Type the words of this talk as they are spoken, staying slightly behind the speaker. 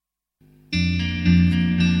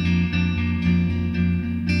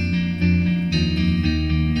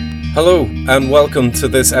Hello and welcome to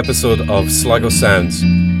this episode of Sligo Sounds.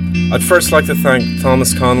 I'd first like to thank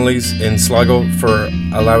Thomas Connolly's in Sligo for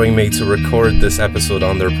allowing me to record this episode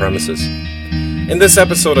on their premises. In this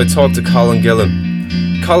episode I talked to Colin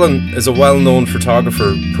Gillen. Colin is a well-known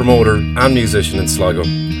photographer, promoter and musician in Sligo.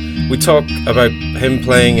 We talk about him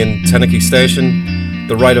playing in Tennicky Station,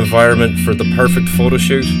 the right environment for the perfect photo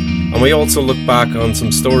shoot, and we also look back on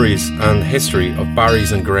some stories and history of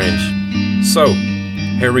Barry's and Grange. So,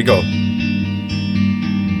 here we go.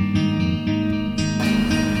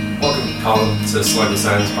 Welcome, Colin, to Sligo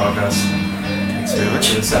Sounds podcast. Thanks very much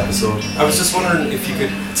for this episode. I was just wondering if you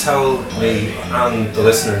could tell me and the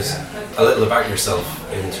listeners a little about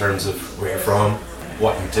yourself in terms of where you're from,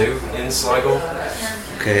 what you do in Sligo.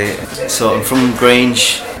 Okay, so I'm from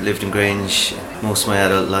Grange, lived in Grange most of my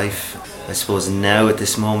adult life. I suppose now at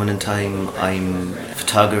this moment in time I'm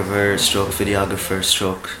photographer, stroke videographer,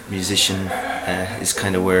 stroke musician is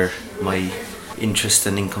kind of where my interest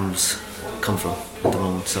and incomes come from at the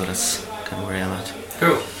moment, so that's kind of where I am at.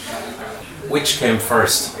 Cool. Which came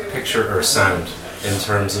first, picture or sound, in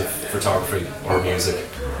terms of photography or music?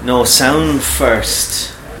 No, sound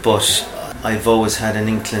first, but I've always had an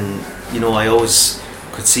inkling, I always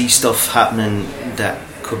could see stuff happening that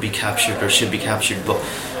could be captured or should be captured, but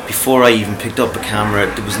before I even picked up a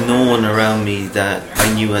camera there was no one around me that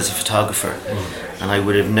I knew as a photographer, and I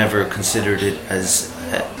would have never considered it as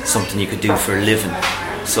something you could do for a living.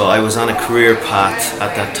 So I was on a career path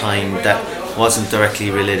at that time that wasn't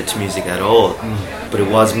directly related to music at all, but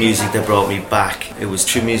it was music that brought me back. It was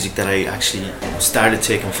through music that I actually started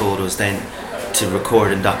taking photos then to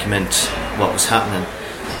record and document what was happening.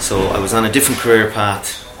 So I was on a different career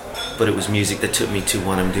path, but it was music that took me to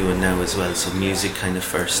what I'm doing now as well. So music kind of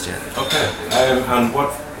first, yeah. Okay. And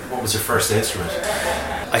what was your first instrument?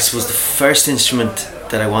 I suppose the first instrument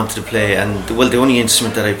that I wanted to play, and the only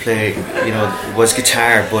instrument that I play, was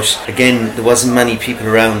guitar. But again, there wasn't many people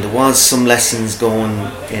around. There was some lessons going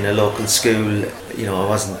in a local school. I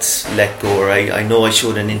wasn't let go, or I know I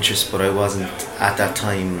showed an interest, but I wasn't at that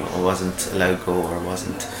time. I wasn't allowed go, or it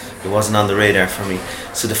wasn't on the radar for me.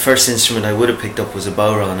 So the first instrument I would have picked up was a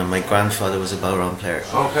bodhrán, and my grandfather was a bodhrán player.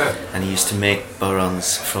 Okay. And he used to make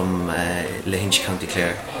bodhráns from Lahinch, County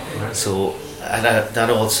Clare. Right. So that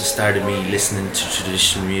also started me listening to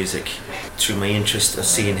traditional music. Through my interest of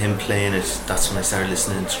seeing him playing it, that's when I started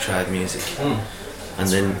listening to trad music. And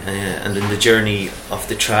then the journey of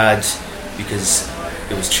the trad, because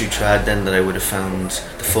it was through trad then that I would have found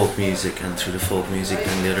the folk music, and through the folk music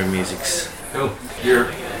then the other musics. Cool.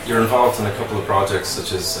 You're involved in a couple of projects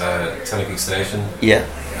such as Tennicky Station. Yeah.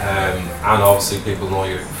 And obviously people know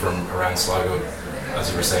you from around Sligo, as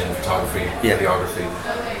you were saying, photography, videography.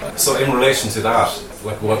 So in relation to that,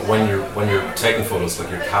 like when you're taking photos, like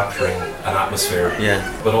you're capturing an atmosphere,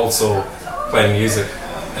 but also playing music,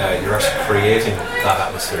 you're actually creating that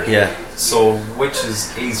atmosphere. Yeah. So which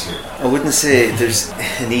is easier? I wouldn't say there's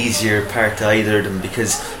an easier part to either of them,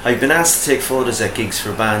 because I've been asked to take photos at gigs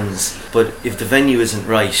for bands, but if the venue isn't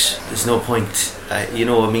right, there's no point.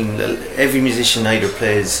 Every musician either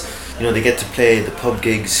plays, they get to play the pub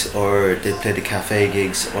gigs, or they play the cafe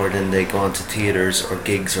gigs, or then they go on to theatres or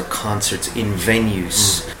gigs or concerts in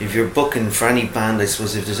venues. If you're booking for any band, I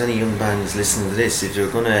suppose if there's any young bands listening to this, if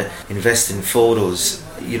you're going to invest in photos,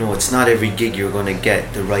 it's not every gig you're going to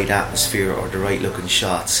get the right atmosphere or the right looking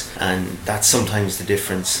shots, and that's sometimes the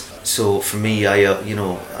difference. So for me,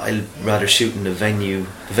 I'd rather shoot in the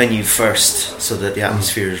venue first, so that the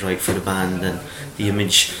atmosphere is right for the band, and the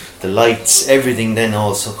image, the lights, everything then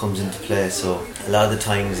also comes into play. So a lot of the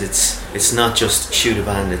times it's not just shoot a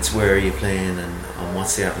band, it's where are you playing and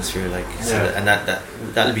what's the atmosphere like. So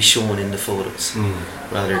that'll be shown in the photos,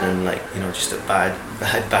 rather than just a bad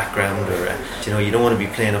background, or you don't want to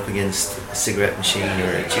be playing up against a cigarette machine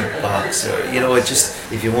or a jukebox, or it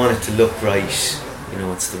just, if you want it to look right,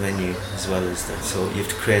 it's the venue as well as that. So you have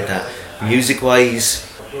to create that. Music wise,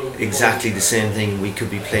 exactly the same thing. We could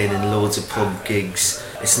be playing in loads of pub gigs.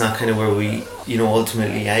 It's not kind of where we,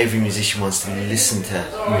 ultimately every musician wants to listen to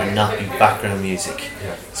and not be background music.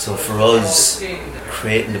 So for us,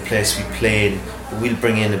 creating the place we played, we'll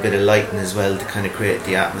bring in a bit of lighting as well to kind of create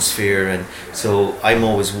the atmosphere. And so I'm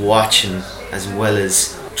always watching as well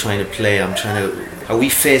as trying to play. Are we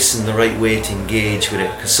facing the right way to engage with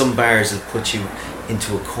it? Because some bars will put you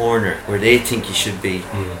into a corner where they think you should be,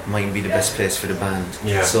 might be the best place for the band.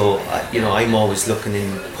 So I'm always looking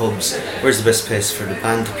in pubs, where's the best place for the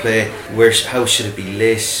band to play, how should it be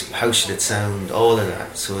lit, how should it sound, all of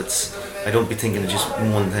that. So I don't be thinking of just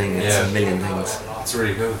one thing, it's a million things. It's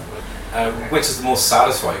really good. Which is the most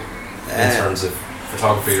satisfying in terms of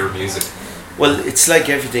photography or music? Well, it's like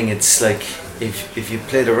everything. It's like if you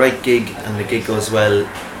play the right gig and the gig goes well,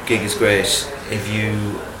 gig is great. If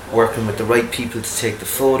you working with the right people to take the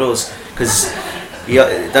photos, because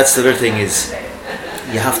that's the other thing is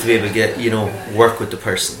you have to be able to get, work with the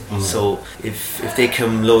person. So if they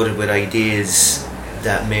come loaded with ideas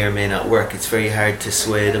that may or may not work, it's very hard to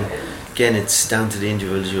sway them. Again, it's down to the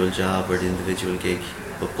individual job or the individual gig,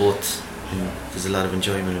 but both, there's a lot of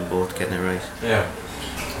enjoyment in both getting it right. Yeah,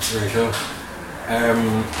 that's really cool.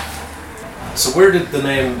 So where did the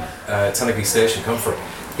name Tennicky Station come from?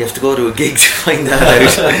 You have to go to a gig to find that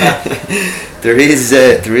out. There is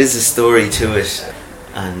a story to it,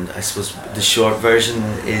 and I suppose the short version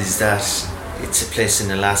is that it's a place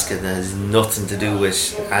in Alaska that has nothing to do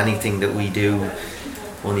with anything that we do,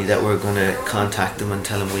 only that we're going to contact them and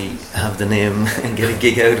tell them we have the name and get a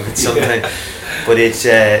gig out of it sometime. But it's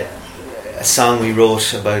a song we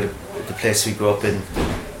wrote about the place we grew up in,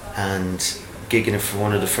 and gigging it for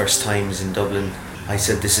one of the first times in Dublin. I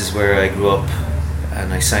said this is where I grew up,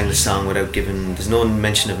 and I sang the song without there's no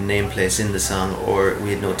mention of a name place in the song, or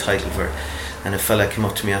we had no title for it. And a fella came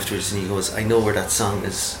up to me afterwards and he goes, I know where that song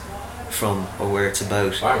is from, or where it's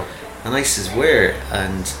about. Wow. And I says, where?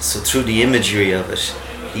 And so through the imagery of it,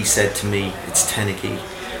 he said to me, it's Tennicky.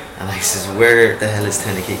 And I says, where the hell is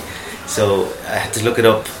Tennicky? So I had to look it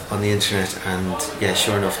up on the internet, and yeah,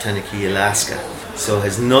 sure enough, Tennicky, Alaska. So it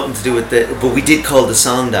has nothing to do with but we did call the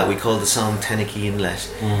song that. We called the song Tennicky Inlet.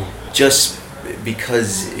 Just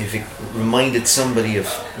because if it reminded somebody of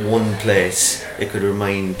one place, it could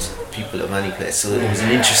remind people of any place. So it was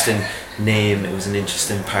an interesting name, it was an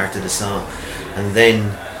interesting part of the song. And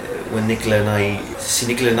then when Nicola and I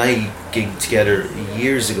gigged together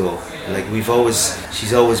years ago, like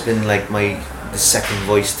she's always been like the second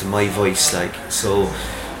voice to my voice, like. So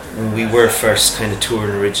when we were first kind of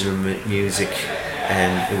touring original music,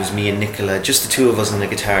 it was me and Nicola, just the two of us on the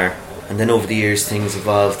guitar. And then over the years things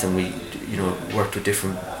evolved, and we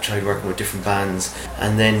tried working with different bands,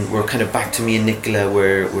 and then we're kind of back to me and Nicola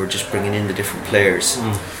where we're just bringing in the different players.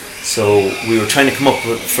 So we were trying to come up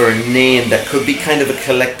for a name that could be kind of a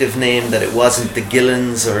collective name, that it wasn't the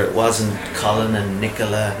Gillans or it wasn't Colin and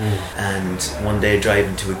Nicola. And one day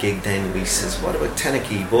driving to a gig, then we says, what about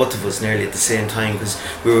Tennicky? Both of us nearly at the same time, because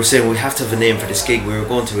we were saying we have to have a name for this gig. We were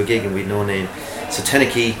going to a gig and we had no name. So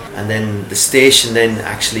Tennicky, and then the station then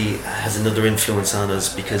actually has another influence on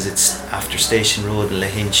us, because it's after Station Road in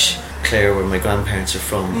Lahinch, Clare, where my grandparents are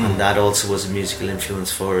from, and that also was a musical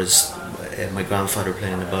influence for us. My grandfather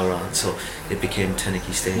playing the bodhrán, so it became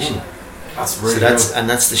Tennicky Station. That's really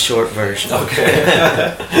that's the short version.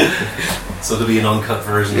 Okay. So there'll be an uncut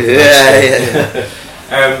version of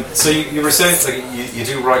Yeah. So you were saying like you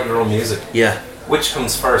do write your own music. Yeah. Which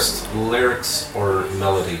comes first, lyrics or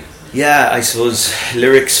melody? Yeah, I suppose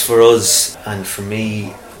lyrics for us and for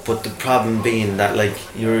me, but the problem being that like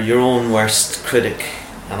you're your own worst critic,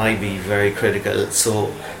 and I be very critical.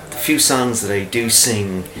 So the few songs that I do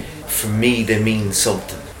sing, for me they mean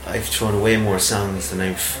something. I've thrown away more songs than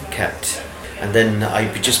I've kept. And then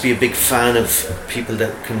I'd just be a big fan of people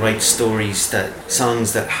that can write songs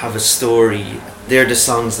that have a story. They're the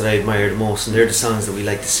songs that I admire the most, and they're the songs that we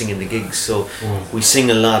like to sing in the gigs. So we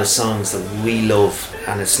sing a lot of songs that we love,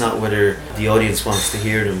 and it's not whether the audience wants to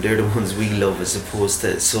hear them, they're the ones we love as opposed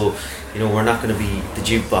to, so we're not going to be the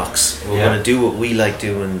jukebox. We're going to do what we like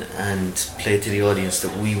doing and play to the audience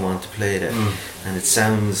that we want to play to. And it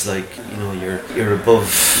sounds like you're above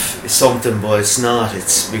something, but it's not.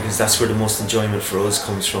 It's because that's where the most enjoyment for us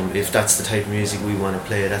comes from. If that's the type of music we want to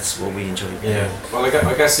play, that's what we enjoy playing. Yeah. Well,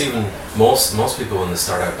 I guess even most people when they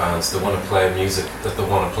start out bands, they want to play music that they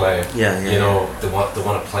want to play. They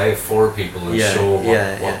want to play for people and show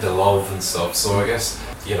what they love and stuff. So I guess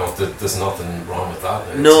there's nothing wrong with that.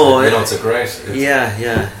 It's a great.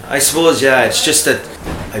 I suppose it's just that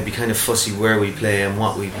I'd be kind of fussy where we play and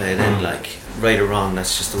what we play. Then right or wrong,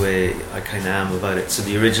 that's just the way I kind of am about it. So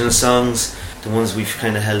the original songs, the ones we've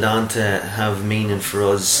kind of held on to, have meaning for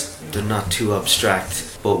us. They're not too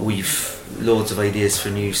abstract, but we've loads of ideas for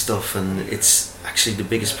new stuff, and it's actually the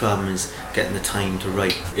biggest problem is getting the time to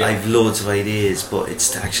write. I've loads of ideas, but it's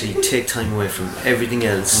to actually take time away from everything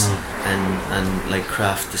else and like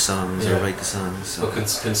craft the songs or write the songs. So. Well,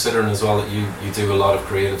 considering as well that you do a lot of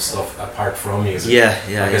creative stuff apart from music.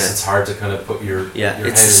 I guess it's hard to kind of put your head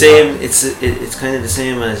it's the same. It's kind of the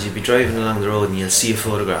same as you'd be driving along the road and you'll see a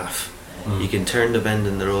photograph. You can turn the bend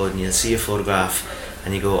in the road and you'll see a photograph.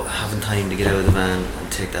 And you go, I haven't time to get out of the van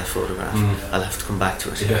and take that photograph. I'll have to come back to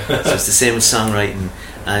it. So it's the same as songwriting,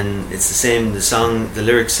 and it's the same. The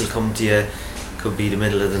lyrics will come to you could be the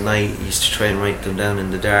middle of the night. I used to try and write them down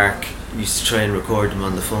in the dark. I used to try and record them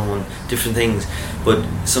on the phone, different things. But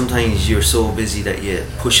sometimes you're so busy that you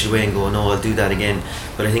push it away and go, no, I'll do that again.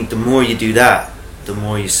 But I think the more you do that, the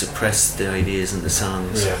more you suppress the ideas and the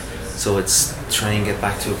songs. Yeah. So it's try and get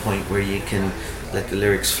back to a point where you can let the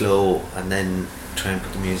lyrics flow and then try and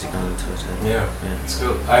put the music onto it. Yeah, it's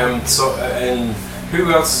cool. And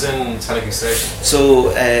who else is in Telugu Station? So,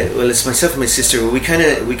 well, it's myself and my sister. We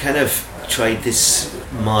kind of tried this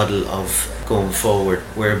model of going forward,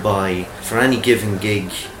 whereby for any given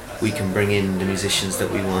gig, we can bring in the musicians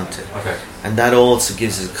that we want to. Okay. And that also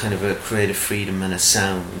gives us kind of a creative freedom and a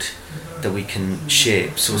sound that we can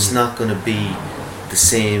shape. So it's not going to be the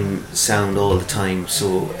same sound all the time.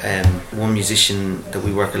 So one musician that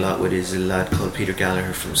we work a lot with is a lad called Peter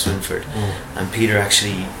Gallagher from Swinford, and Peter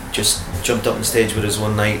actually just jumped up on stage with us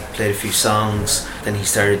one night, played a few songs, then he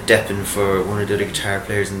started depping for one of the other guitar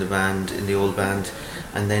players in the band, in the old band,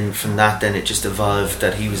 and then from that then it just evolved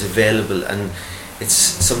that he was available. And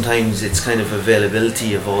sometimes it's kind of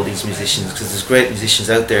availability of all these musicians, because there's great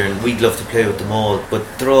musicians out there and we'd love to play with them all, but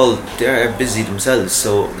they are busy themselves,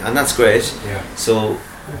 so, and that's great. Yeah. So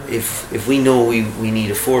if we know we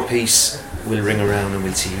need a 4-piece, we'll ring around and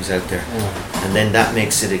we'll see who's out there, and then that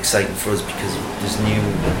makes it exciting for us because there's new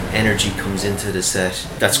energy comes into the set.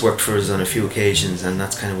 That's worked for us on a few occasions, and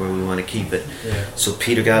that's kind of where we want to keep it. So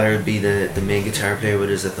Peter Gallagher would be the main guitar player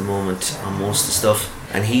with us at the moment on most of the stuff,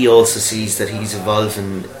 and he also sees that he's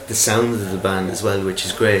evolving the sound of the band as well, which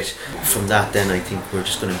is great. From that then I think we're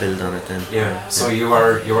just going to build on it then. So you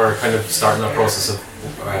are kind of starting that process of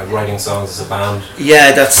writing songs as a band.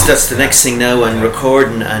 Yeah, that's the next thing now, and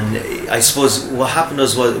recording. And I suppose what happened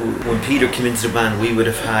was when Peter came into the band, we would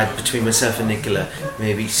have had, between myself and Nicola,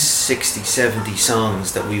 maybe 60-70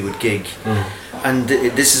 songs that we would gig. And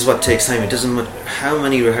this is what takes time. It doesn't matter how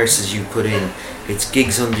many rehearsals you put in, it's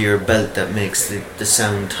gigs under your belt that makes the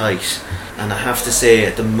sound tight. And I have to say,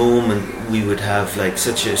 at the moment we would have like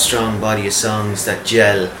such a strong body of songs that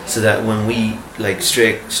gel, so that when we like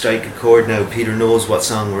strike a chord now, Peter knows what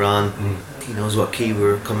song we're on, he knows what key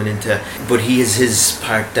we're coming into, but he has his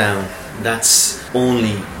part down. That's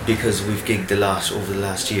only because we've gigged a lot over the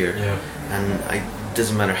last year. And it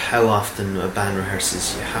doesn't matter how often a band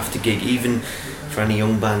rehearses, you have to gig. Even for any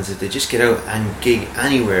young bands, if they just get out and gig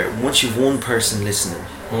anywhere, once you've one person listening,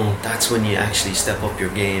 that's when you actually step up your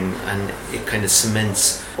game, and it kind of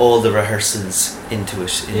cements all the rehearsals into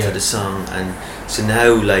the song. And so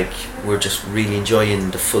now, like, we're just really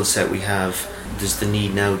enjoying the full set we have. There's the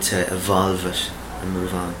need now to evolve it and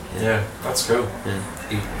move on. Yeah, that's cool.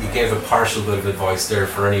 You gave a partial bit of advice there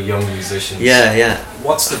for any young musicians.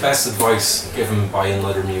 What's the best advice given by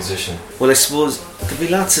another musician? Well, I suppose there'll be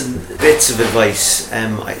lots of bits of advice,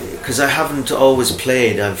 because I haven't always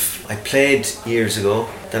played. I played years ago,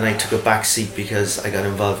 then I took a back seat because I got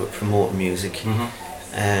involved with promoting music.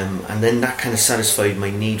 And then that kind of satisfied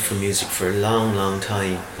my need for music for a long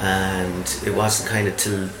time, and it wasn't kind of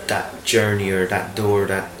till that journey or that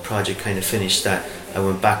project kind of finished that I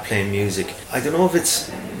went back playing music. I don't know if it's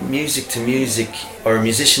music to music or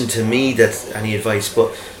musician to me that's any advice,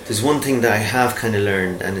 but there's one thing that I have kind of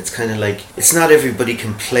learned, and it's kind of like, it's not everybody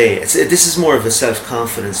can play. This is more of a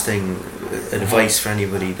self-confidence thing, advice for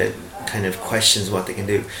anybody that kind of questions what they can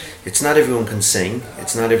do. It's not everyone can sing,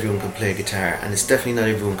 it's not everyone can play guitar, and it's definitely not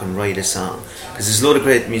everyone can write a song, because there's a lot of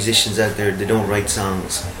great musicians out there, they don't write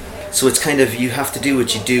songs. So it's kind of, you have to do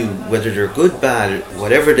what you do, whether they're good, bad,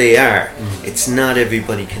 whatever they are. It's not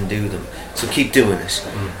everybody can do them, so keep doing it.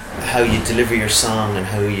 How you deliver your song and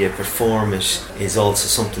how you perform it is also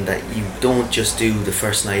something that you don't just do the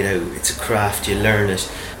first night out. It's a craft, you learn it.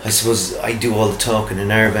 I suppose I do all the talking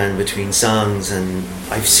in our band between songs, and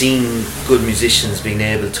I've seen good musicians being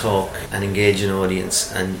able to talk and engage an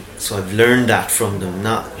audience, and so I've learned that from them,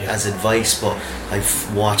 not as advice, but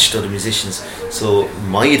I've watched other musicians. So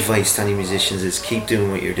my advice to any musicians is keep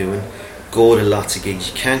doing what you're doing, go to lots of gigs.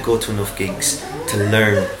 You can't go to enough gigs to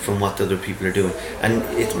learn from what other people are doing, and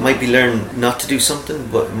it might be learn not to do something,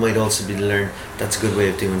 but it might also be to learn that's a good way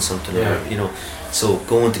of doing something, or, you know. So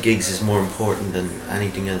going to gigs is more important than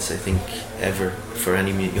anything else, I think, ever, for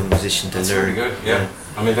any young musician to learn. That's really good,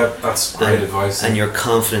 I mean, that's great advice. And your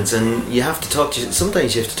confidence, and you have to talk to,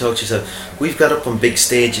 sometimes you have to talk to yourself. We've got up on big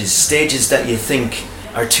stages that you think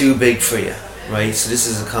are too big for you, right? So this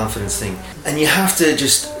is a confidence thing, and you have to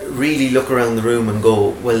just really look around the room and go,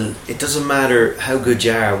 well, it doesn't matter how good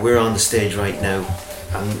you are, we're on the stage right now,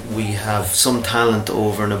 and we have some talent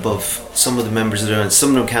over and above some of the members of the band. Some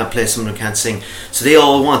of them can't play, some of them can't sing, so they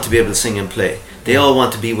all want to be able to sing and play. They all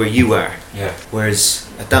want to be where you are.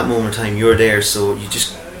 Whereas at that moment in time, you're there, so you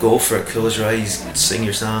just go for it, close your eyes, sing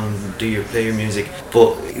your song, play your music.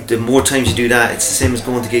 But the more times you do that, it's the same as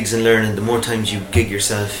going to gigs and learning. The more times you gig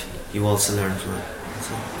yourself, you also learn from it.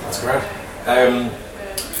 That's great.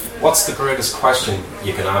 What's the greatest question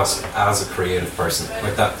you can ask as a creative person?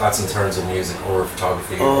 Like that's in terms of music or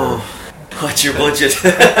photography. What's your budget?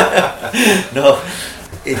 No,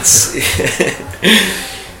 it's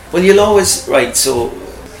well, you'll always, right, so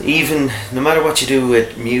even no matter what you do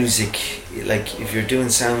with music, like if you're doing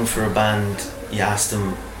sound for a band, you ask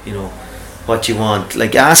them, what you want.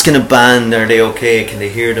 Like asking a band, are they okay, can they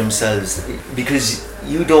hear themselves, because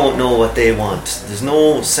you don't know what they want. There's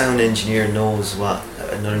no sound engineer knows what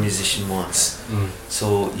another musician wants.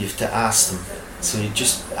 So you have to ask them. So you're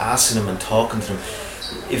just asking them and talking to them.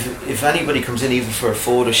 If anybody comes in even for a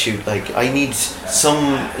photo shoot, like I need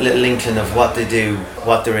some little inkling of what they do,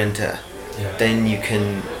 what they're into, then you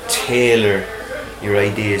can tailor your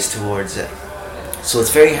ideas towards it. So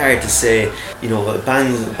it's very hard to say,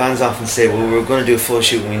 bands often say, well, we're going to do a photo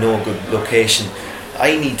shoot and we know a good location.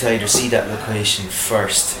 I need to either see that location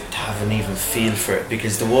first to have an even feel for it,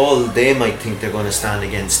 because the wall they might think they're going to stand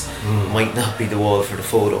against might not be the wall for the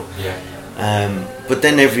photo. But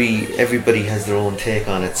then everybody has their own take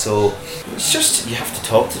on it, so it's just you have to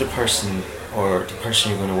talk to the person or the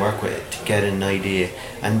person you're going to work with to get an idea,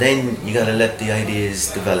 and then you got to let the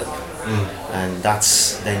ideas develop, and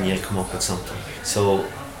then you'll come up with something. So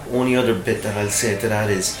only other bit that I'll say to that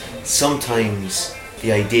is sometimes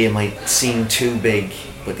the idea might seem too big,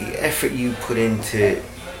 but the effort you put into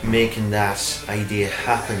making that idea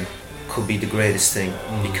happen could be the greatest thing,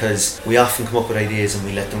 because we often come up with ideas and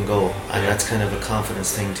we let them go, and that's kind of a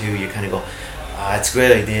confidence thing too. You kind of go, it's a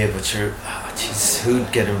great idea, but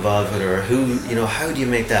who'd get involved with it, or how do you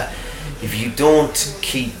make that? If you don't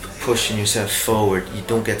keep pushing yourself forward, you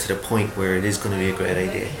don't get to the point where it is going to be a great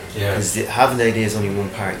idea. Because having the idea is only one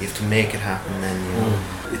part. You have to make it happen,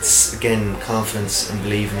 and it's again confidence and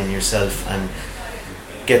believing in yourself, and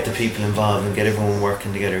get the people involved and get everyone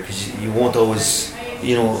working together, because you won't always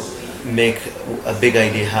make a big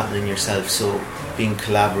idea happen in yourself. So being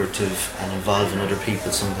collaborative and involving other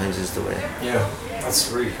people sometimes is the way. That's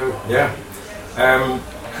really cool.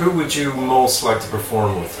 Who would you most like to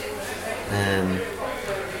perform with?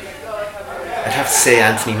 I'd have to say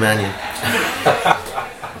Anthony Mannion.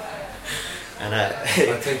 And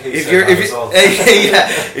if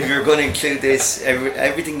you're going to include this,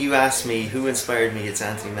 everything you ask me, who inspired me, it's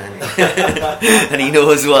Anthony Mannion, and he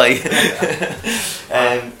knows why.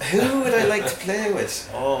 Who would I like to play with?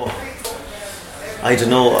 I don't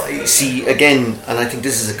know. See, again, and I think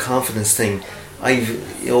this is a confidence thing.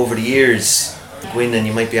 I've over the years go in and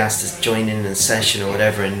you might be asked to join in a session or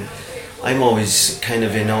whatever, and I'm always kind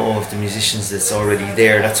of in awe of the musicians that's already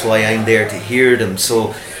there. That's why I'm there to hear them.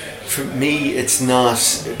 So for me, it's not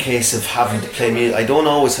a case of having to play music. I don't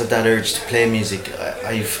always have that urge to play music.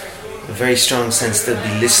 I've a very strong sense to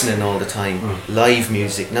be listening all the time. Live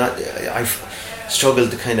music. I've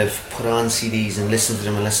struggled to kind of put on CDs and listen to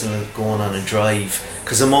them unless I'm going on a drive,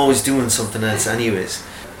 because I'm always doing something else anyways.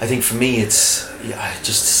 I think for me it's just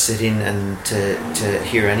to sit in and to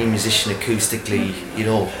hear any musician acoustically,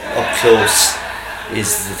 up close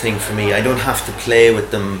is the thing for me. I don't have to play with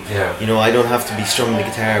them, I don't have to be strumming the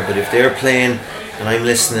guitar, but if they're playing and I'm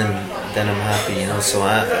listening, then I'm happy, so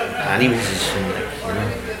any musician,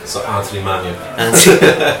 So Anthony Mannion.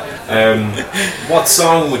 What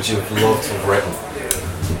song would you have loved to have written?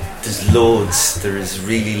 There's loads. There is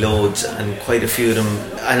really loads, and quite a few of them.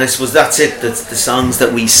 And I suppose that's it. That's the songs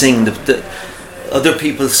that we sing. The other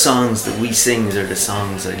people's songs that we sing are the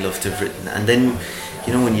songs I'd love to have written. And then,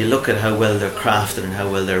 when you look at how well they're crafted and how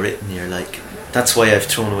well they're written, you're like, that's why I've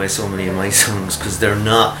thrown away so many of my songs, because they're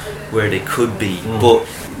not where they could be. But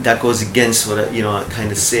that goes against what I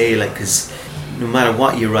kind of say, like, because no matter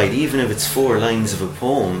what you write, even if it's 4 lines of a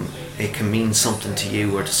poem, it can mean something to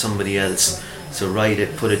you or to somebody else. So write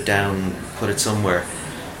it, put it down, put it somewhere.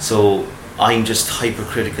 So I'm just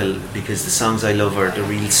hypercritical, because the songs I love are the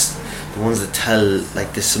ones that tell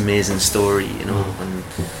like this amazing story, and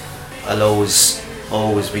I'll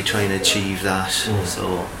always be trying to achieve that.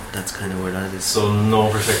 So that's kind of where that is. So no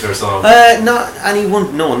particular song? Not any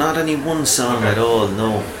one song at all,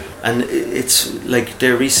 no. And it's like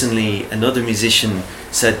there recently, another musician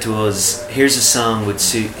said to us, here's a song with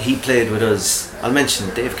he played with us. I'll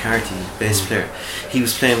mention Dave Carty, bass player. He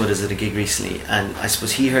was playing with us at a gig recently, and I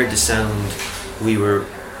suppose he heard the sound we were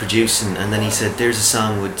producing, and then he said, there's a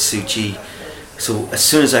song with Suchi. So as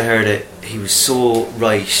soon as I heard it, he was so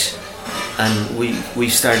right, and we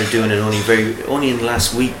started doing it only in the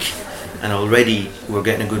last week. and already we're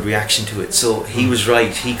getting a good reaction to it. So he was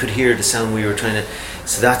right, he could hear the sound we were trying to.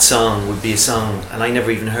 So that song would be a song, and I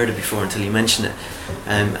never even heard it before until you mentioned it.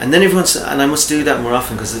 And then everyone's, and I must do that more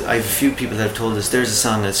often, because I have a few people that have told us there's a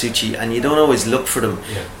song that suits you, and you don't always look for them,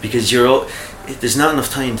 because there's not enough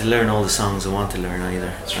time to learn all the songs I want to learn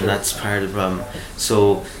either, and that's part of the problem.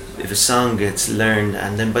 So if a song gets learned,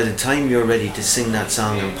 and then by the time you're ready to sing that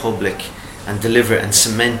song in public and deliver it and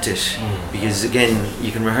cement it, because again,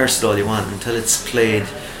 you can rehearse it all you want until it's played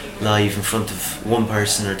live in front of one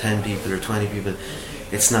person or 10 people or 20 people,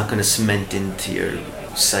 it's not going to cement into your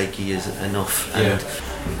psyche enough. And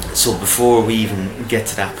so before we even get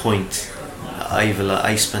to that point,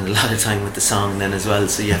 I spend a lot of time with the song then as well,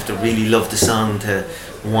 so you have to really love the song to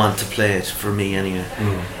want to play it, for me anyway.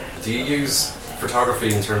 Do you use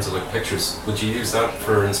photography in terms of like pictures? Would you use that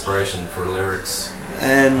for inspiration for lyrics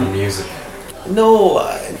and music? No,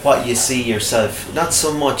 what you see yourself, not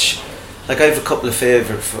so much. Like I have a couple of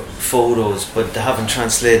favourite photos, but they haven't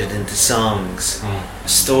translated into songs.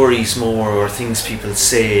 Stories more, or things people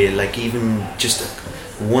say, like even just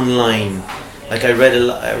one line. Like I read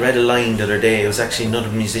a line the other day. It was actually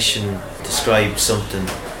another musician described something,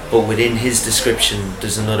 but within his description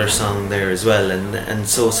there's another song there as well, and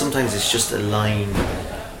so sometimes it's just a line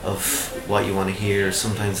of what you want to hear,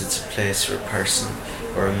 sometimes it's a place or a person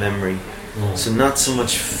or a memory. So not so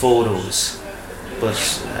much photos, but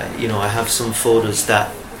I have some photos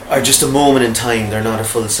that are just a moment in time, they're not a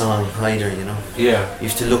full song either, you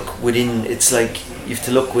have to look within, it's like you have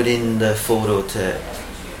to look within the photo to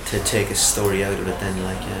take a story out of it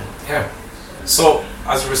then, So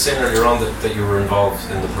as we were saying earlier on that you were involved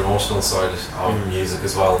in the promotional side of music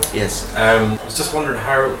as well. Yes. I was just wondering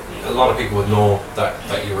how a lot of people would know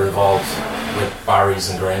that you were involved with Barry's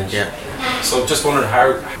and Grange. So just wondering,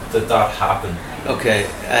 how did that happen? Okay,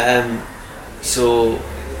 so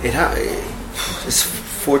it's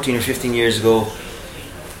 14 or 15 years ago.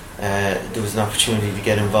 There was an opportunity to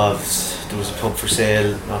get involved. There was a pub for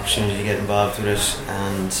sale, an opportunity to get involved with it,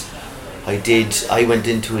 and I went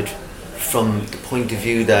into it from the point of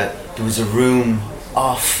view that there was a room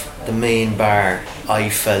off the main bar I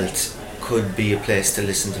felt could be a place to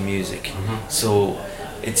listen to music. So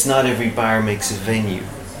it's not every bar makes a venue.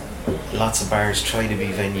 Lots of bars try to be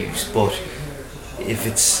venues, but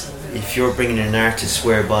if you're bringing an artist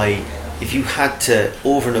whereby if you had to,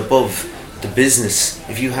 over and above the business,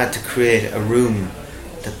 if you had to create a room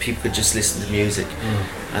that people could just listen to music,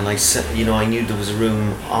 and I knew there was a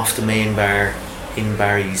room off the main bar in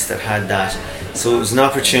Barry's that had that, so it was an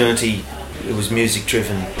opportunity. It was music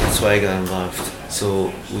driven, that's why I got involved.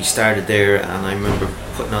 So we started there, and I remember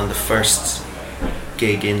putting on the first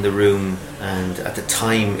gig in the room, and at the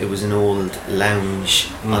time it was an old lounge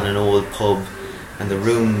on an old pub, and the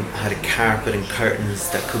room had a carpet and curtains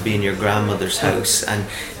that could be in your grandmother's house, and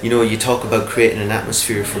you talk about creating an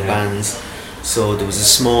atmosphere for bands. So there was a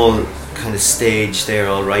small kind of stage there,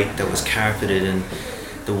 all right, that was carpeted, and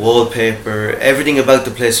the wallpaper, everything about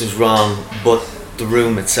the place was wrong but the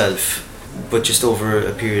room itself. But just over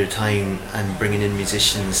a period of time and bringing in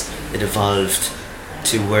musicians, it evolved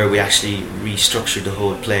to where we actually restructured the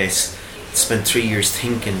whole place. Spent 3 years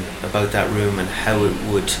thinking about that room and how it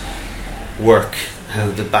would work, how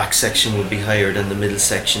the back section would be higher than the middle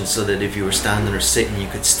section, so that if you were standing or sitting you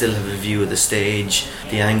could still have a view of the stage,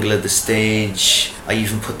 the angle of the stage. I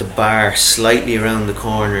even put the bar slightly around the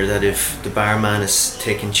corner, that if the barman is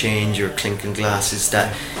taking change or clinking glasses,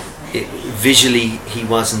 that visually he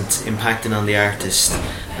wasn't impacting on the artist,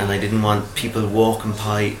 and I didn't want people walking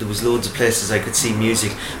by. There was loads of places I could see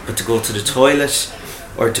music, but to go to the toilet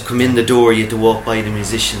or to come in the door you had to walk by the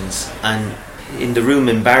musicians. And in the room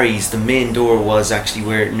in Barry's, the main door was actually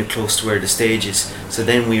close to where the stage is, so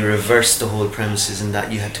then we reversed the whole premises in that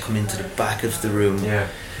you had to come into the back of the room.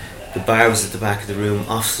 The bar was at the back of the room,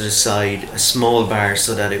 off to the side, a small bar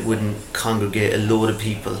so that it wouldn't congregate a load of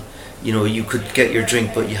people. You could get your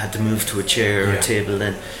drink, but you had to move to a chair or a table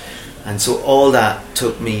then. And so all that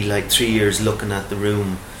took me like 3 years looking at the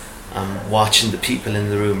room, watching the people in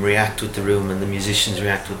the room react with the room and the musicians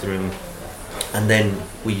react with the room. And then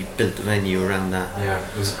we built the venue around that.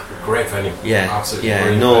 It was a great venue. Absolutely.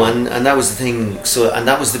 And that was the thing. So, and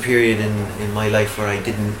that was the period in my life where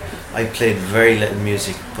I played very little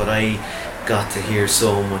music, but I got to hear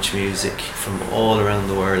so much music from all around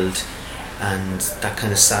the world. And that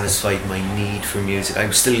kind of satisfied my need for music. I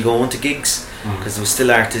was still going to gigs because there was still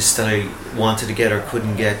artists that I wanted to get or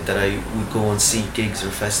couldn't get, that I would go and see gigs or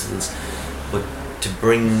festivals. But to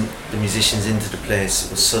bring the musicians into the place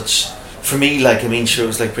was such, for me, it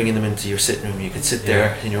was like bringing them into your sitting room. You could sit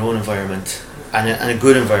there in your own environment and a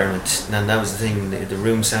good environment. And that was the thing. The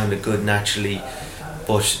room sounded good naturally,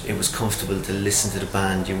 but it was comfortable to listen to the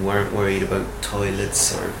band. You weren't worried about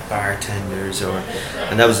toilets or bartenders,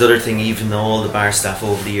 and that was the other thing. Even though all the bar staff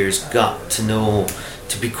over the years got to know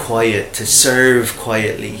to be quiet, to serve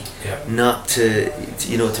quietly, not to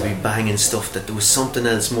to be banging stuff, that there was something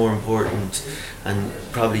else more important, and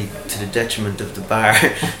probably to the detriment of the bar,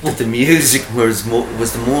 that the music was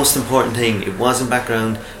the most important thing. It wasn't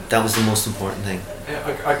background, that was the most important thing.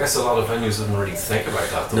 Yeah, I guess a lot of venues wouldn't really think about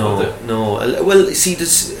that though, No. Well, see,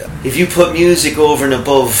 if you put music over and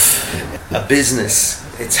above a business,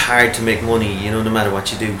 it's hard to make money, no matter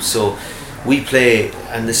what you do. So we play,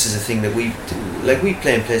 and this is a thing that we do, like we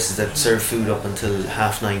play in places that serve food up until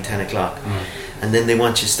 9:30, 10 o'clock, and then they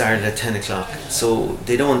want you started at 10 o'clock, so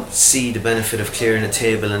they don't see the benefit of clearing a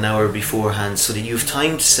table an hour beforehand so that you have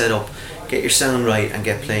time to set up, get your sound right and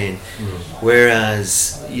get playing.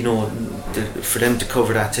 Whereas for them to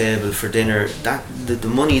cover that table for dinner, that the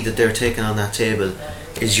money that they're taking on that table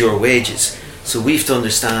is your wages. So we have to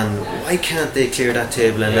understand, why can't they clear that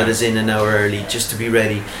table and let us in an hour early just to be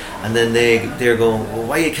ready? And then they're going, well,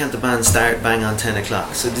 why can't the band start bang on 10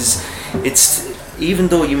 o'clock? So it's even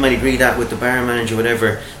though you might agree that with the bar manager or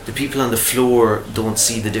whatever, the people on the floor don't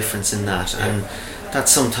see the difference in that. And that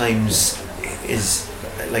sometimes is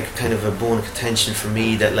like kind of a bone of contention for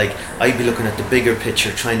me, that like I'd be looking at the bigger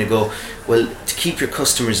picture, trying to go, well, to keep your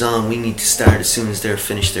customers on, we need to start as soon as they're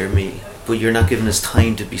finished their meal. But you're not giving us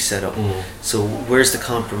time to be set up. So where's the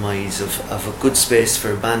compromise of a good space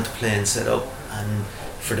for a band to play and set up, and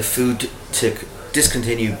for the food to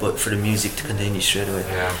discontinue but for the music to continue straight away?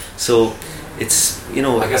 So it's,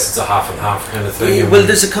 I guess it's a half and half kind of thing. Well,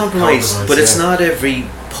 there's a compromise, but it's not every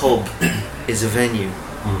pub is a venue.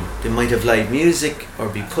 They might have live music or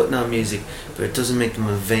be putting on music, but it doesn't make them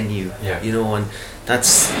a venue. And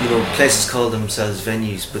that's, places call themselves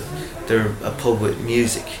venues, but they're a pub with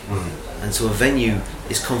music. And so a venue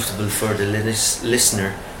is comfortable for the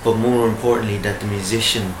listener, but more importantly that the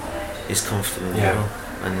musician is comfortable,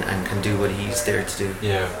 and can do what he's there to do.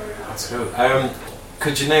 Yeah, that's good.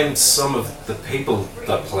 Could you name some of the people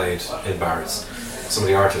that played in bars? Some of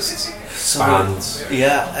the artists? Bands?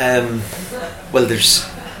 Well, there's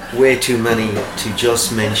way too many to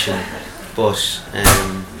just mention, but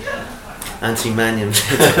Anthony Mannion.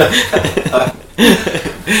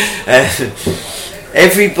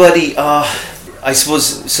 Everybody, I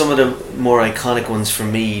suppose some of the more iconic ones for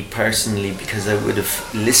me personally, because I would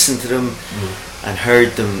have listened to them and heard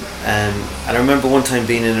them, and I remember one time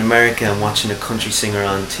being in America and watching a country singer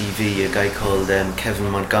on TV, a guy called Kevin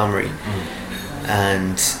Montgomery,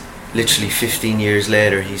 and literally 15 years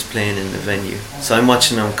later he's playing in the venue. So I'm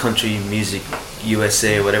watching on Country Music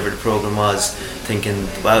USA, whatever the program was, thinking,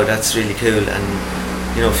 wow, that's really cool,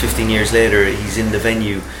 and 15 years later he's in the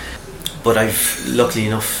venue. But I've, luckily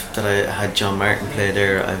enough, that I had John Martin play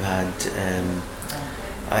there. I've had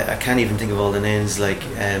I can't even think of all the names, like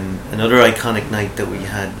another iconic night that we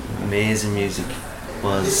had amazing music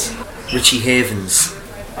was Richie Havens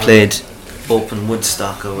played Open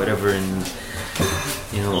Woodstock or whatever in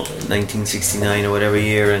 1969 or whatever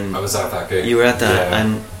year, and I was at that gig. You were at that,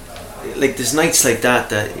 and like there's nights like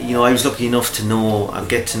that I was lucky enough to know and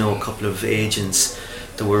get to know a couple of agents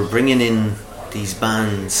that were bringing in these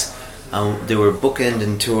bands, and they were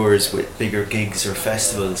bookending tours with bigger gigs or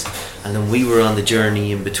festivals, and then we were on the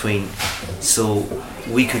journey in between, so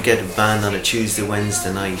we could get a band on a Tuesday,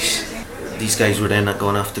 Wednesday night. These guys were then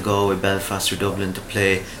going off to Galway, Belfast or Dublin to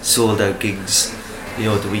play sold out gigs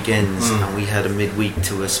at the weekends, and we had a midweek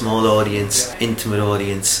to a small audience, intimate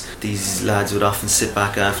audience. These lads would often sit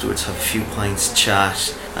back afterwards, have a few pints,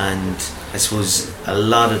 chat, and I suppose a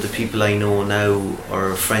lot of the people I know now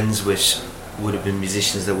or friends with would have been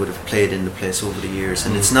musicians that would have played in the place over the years.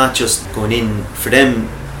 And it's not just going in for them,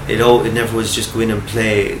 it never was just go in and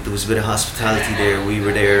play. There was a bit of hospitality there. We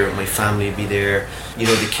were there, my family would be there.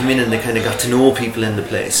 They came in and they kind of got to know people in the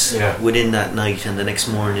place within that night, and the next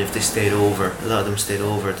morning if they stayed over, a lot of them stayed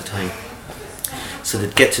over at the time, so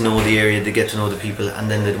they'd get to know the area, they'd get to know the people, and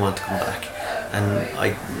then they'd want to come back. And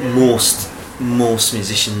most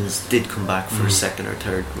musicians did come back for a second or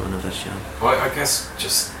third run of it. Well, I guess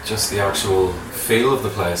just the actual feel of the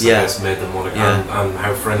place, I guess, made them want to come, and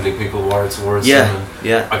how friendly people were towards them.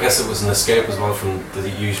 And I guess it was an escape as well from the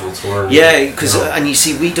usual tour. Because and you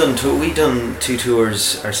see, we done 2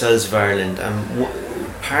 tours ourselves of Ireland, and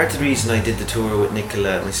part of the reason I did the tour with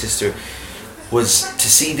Nicola, my sister, was to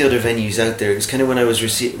see the other venues out there. It was kind of when I was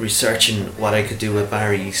researching what I could do with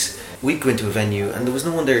Barry's. We'd go into a venue and there was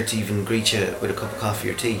no one there to even greet you with a cup of coffee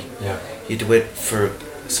or tea. You had to wait for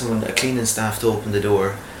a cleaning staff to open the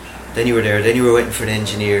door, Then you were there. Then you were waiting for the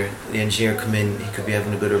engineer. The engineer come in. He could be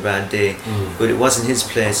having a good or bad day, but it wasn't his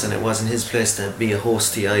place, and it wasn't his place to be a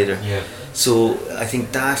host to you either. Yeah. So I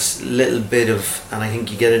think that little bit of, and I think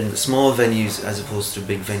you get it in the small venues as opposed to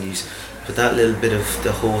big venues, but that little bit of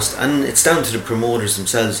the host, and it's down to the promoters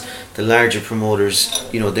themselves. The larger promoters,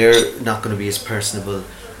 you know, they're not going to be as personable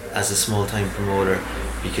as a small time promoter,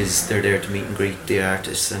 because they're there to meet and greet the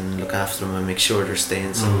artists and look after them and make sure they're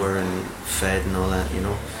staying somewhere and fed and all that, you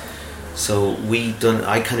know. So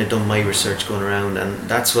I kind of done my research going around, and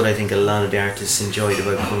that's what I think a lot of the artists enjoyed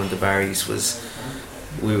about coming to Barry's was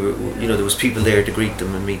there was people there to greet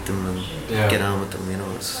them and meet them and get on with them, you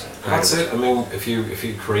know. That's it. I mean, if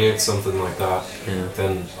you create something like that,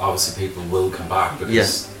 then obviously people will come back,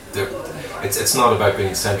 because it's not about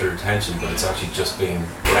being centre of attention, but it's actually just being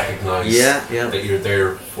recognised that you're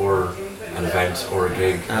there for an event or a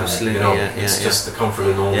gig. Absolutely, it's just the comfort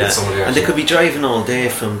of knowing that somebody. And they could be driving all day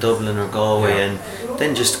from Dublin or Galway, and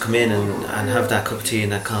then just come in and have that cup of tea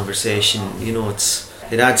and that conversation. You know,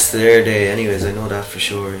 it adds to their day. Anyways, I know that for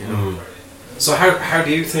sure. You know. So how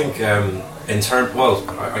do you think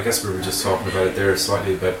I guess we were just talking about it there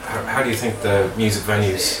slightly, but how do you think the music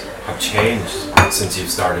venues have changed since you've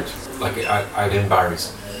started, like out in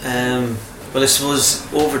Barry's? Well, I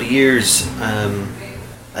suppose over the years,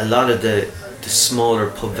 a lot of the smaller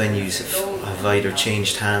pub venues have either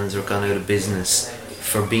changed hands or gone out of business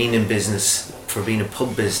for being in business, for being a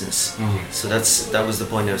pub business. So that was the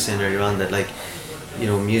point I was saying earlier on, that, like, you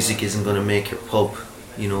know, music isn't going to make your pub,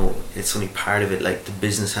 you know, it's only part of it. Like, the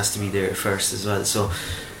business has to be there first as well. So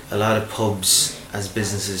a lot of pubs as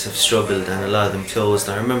businesses have struggled, and a lot of them closed.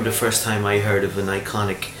 I remember the first time I heard of an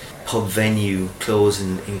iconic pub venue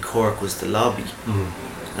closing in Cork was the Lobby.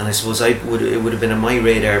 And I suppose it would have been on my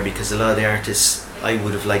radar, because a lot of the artists I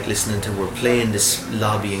would have liked listening to were playing this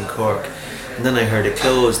Lobby in Cork. And then I heard it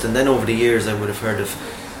closed, and then over the years I would have heard of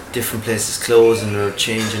different places closing or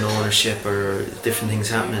changing ownership or different things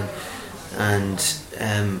happening. And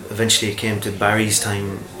eventually it came to Barry's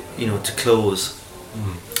time, you know, to close.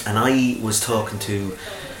 And I was talking to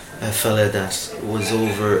a fella that was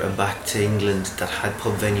over and back to England that had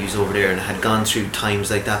pub venues over there and had gone through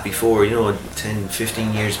times like that before, you know, 10,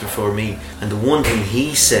 15 years before me. And the one thing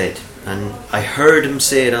he said, and I heard him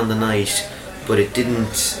say it on the night, but it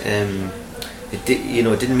didn't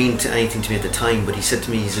mean anything to me at the time, but he said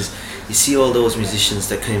to me, he says, you see all those musicians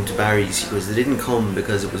that came to Barry's, he goes, they didn't come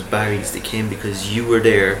because it was Barry's, they came because you were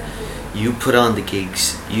there, you put on the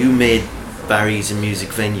gigs, you made Barry's a music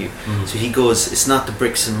venue. So he goes, it's not the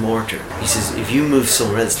bricks and mortar. He says, if you move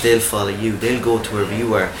somewhere else, they'll follow you, they'll go to wherever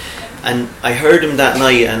you are. And I heard him that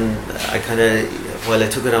night, and I kind of, while I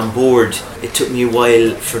took it on board, it took me a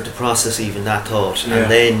while to process even that thought.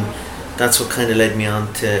 And then that's what kind of led me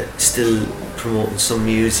on to still promoting some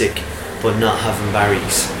music but not having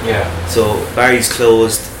Barry's. So Barry's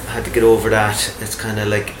closed, had to get over that. It's kind of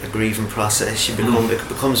like a grieving process. It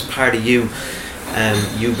becomes part of you.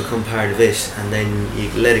 You become part of it, and then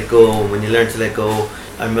you let it go. And when you learn to let go,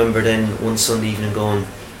 I remember then one Sunday evening going,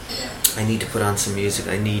 I need to put on some music.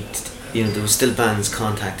 There was still bands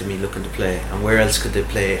contacting me looking to play, and where else could they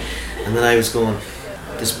play? And then I was going,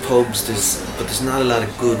 there's pubs, but there's not a lot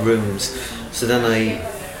of good rooms. So then I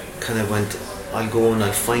kind of went, I'll go and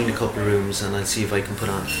I'll find a couple of rooms and I'll see if I can put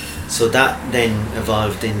on. So that then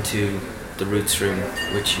evolved into the Roots Room,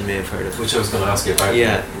 which you may have heard of. Which I was going to ask you about.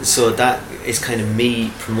 Yeah, so that is kind of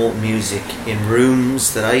me promoting music in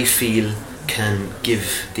rooms that I feel can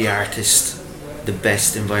give the artist the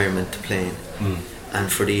best environment to play in,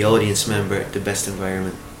 and for the audience member the best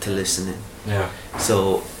environment to listen in.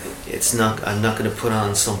 So I'm not going to put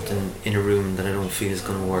on something in a room that I don't feel is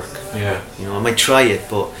going to work. You know, I might try it,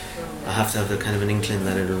 but I have to have the kind of an inkling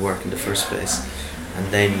that it'll work in the first place. And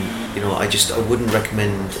then, you know, I wouldn't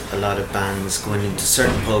recommend a lot of bands going into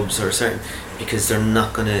certain pubs or because they're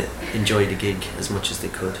not going to enjoy the gig as much as they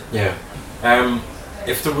could.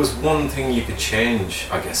 If there was one thing you could change,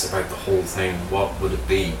 I guess, about the whole thing, what would it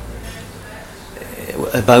be?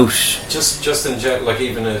 About just in general, like,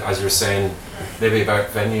 even as you're saying, maybe about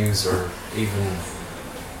venues, or even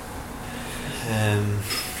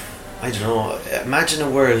I don't know, imagine a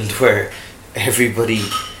world where everybody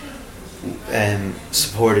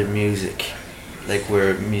supported music, like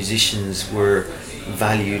where musicians were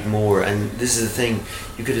valued more. And this is the thing,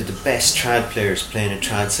 you could have the best trad players playing a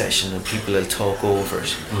trad session and people will talk over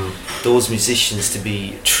it. Those musicians, to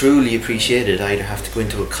be truly appreciated, either have to go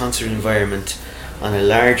into a concert environment on a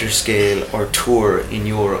larger scale or tour in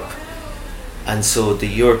Europe. And so the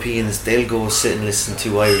Europeans, they'll go sit and listen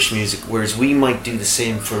to Irish music, whereas we might do the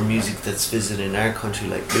same for music that's visited in our country,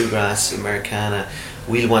 like bluegrass, Americana.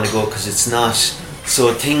 We'll want to go because it's not.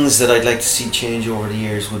 So things that I'd like to see change over the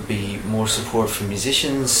years would be more support for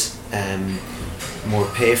musicians, more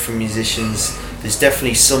pay for musicians. There's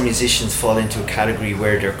definitely some musicians fall into a category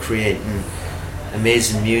where they're creating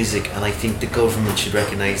amazing music, and I think the government should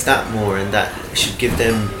recognise that more, and that should give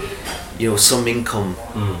them, some income.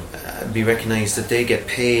 Be recognised that they get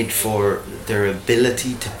paid for their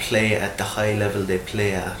ability to play at the high level they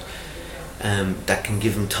play at. That can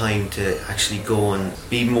give them time to actually go and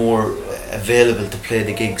be more available to play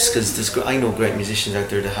the gigs, because I know great musicians out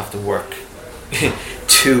there that have to work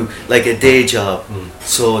to like a day job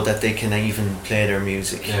so that they can even play their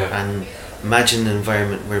music. And imagine an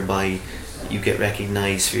environment whereby you get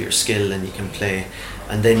recognised for your skill and you can play,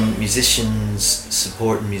 and then musicians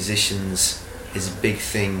supporting musicians is a big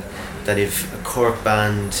thing. That if a Cork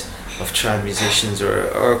band of trad musicians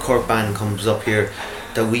or a Cork band comes up here,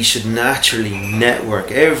 that we should naturally network.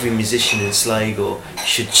 Every musician in Sligo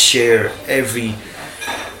should share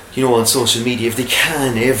on social media, if they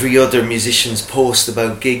can, every other musician's post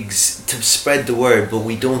about gigs to spread the word, but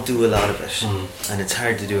we don't do a lot of it. And it's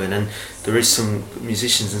hard to do it. And there is some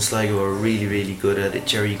musicians in Sligo who are really, really good at it.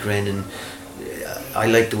 Jerry Grennan. I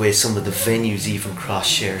like the way some of the venues even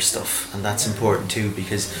cross-share stuff, and that's important too,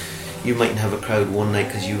 because you mightn't have a crowd one night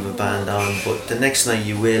because you have a band on, but the next night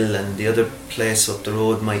you will, and the other place up the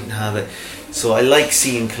road mightn't have it. So I like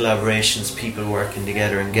seeing collaborations, people working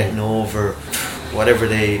together and getting over whatever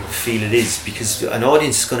they feel it is, because an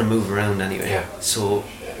audience is going to move around anyway. So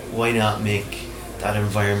why not make that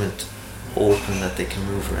environment open that they can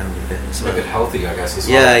move around a bit? So make it healthy, I guess, as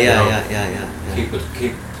well. Yeah.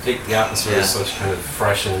 Keep the atmosphere as such kind of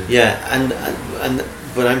fresh and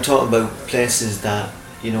but I'm talking about places that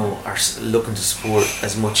are looking to support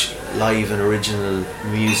as much live and original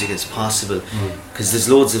music as possible, because there's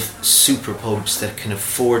loads of super pubs that can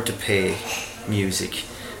afford to pay music,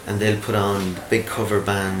 and they'll put on big cover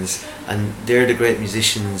bands, and they're the great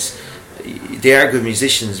musicians. They are good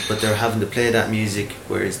musicians, but they're having to play that music,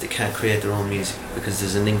 whereas they can't create their own music because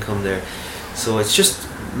there's an income there. So it's just,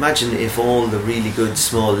 imagine if all the really good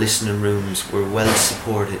small listening rooms were well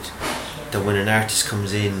supported, that when an artist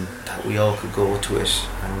comes in, that we all could go to it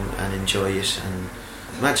and enjoy it, and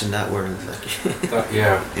imagine that world.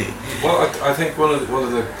 Well, I think one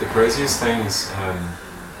of the craziest things, a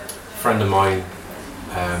friend of mine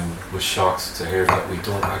was shocked to hear that we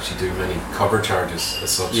don't actually do many cover charges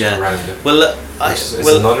as such around it. Well, it's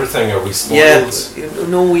another thing. Are we spoiled?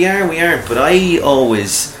 No, we aren't. But I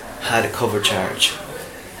always had a cover charge,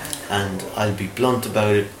 and I'll be blunt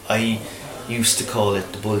about it. I used to call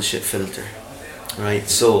it the bullshit filter, right?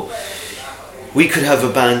 So we could have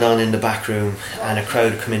a band on in the back room and a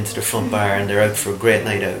crowd come into the front bar and they're out for a great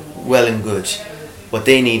night out, well and good. What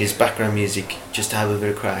they need is background music just to have a bit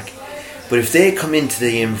of crack. But if they come into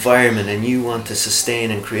the environment and you want to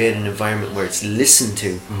sustain and create an environment where it's listened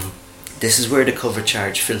to, this is where the cover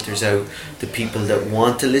charge filters out the people that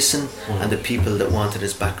want to listen and the people that want it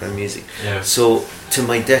as background music. So to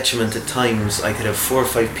my detriment at times, I could have 4 or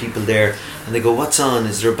 5 people there and they go, what's on?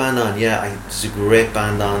 Is there a band on? There's a great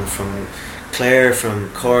band on from Clare, from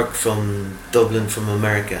Cork, from Dublin, from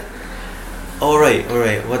America. Alright,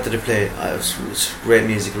 what did they play? It's great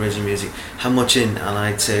music, original music. How much in? And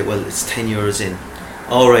I'd say, well, it's €10 in.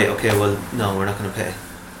 Alright, okay, well, no, we're not going to pay.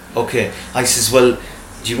 Okay, I says, well,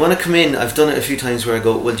 do you want to come in? I've done it a few times where I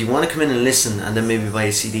go, well, do you want to come in and listen and then maybe buy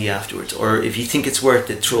a CD afterwards? Or if you think it's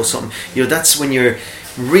worth it, throw something. That's when you're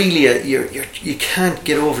really, you can't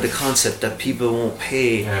get over the concept that people won't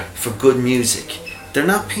pay for good music. They're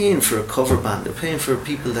not paying for a cover band, they're paying for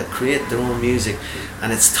people that create their own music,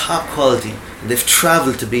 and it's top quality, and they've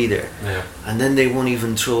travelled to be there, and then they won't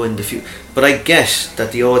even throw in the few. But I get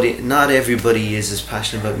that the audience, not everybody is as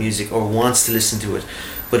passionate about music or wants to listen to it,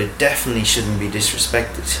 but it definitely shouldn't be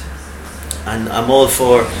disrespected. And I'm all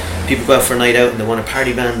for people go out for a night out and they want a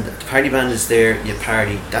party band. The party band is there, you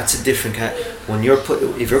party. That's a different when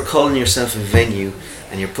if you're calling yourself a venue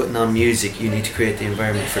and you're putting on music, you need to create the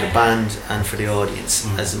environment for the band and for the audience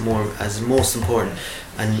as most important.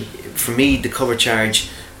 And for me, the cover charge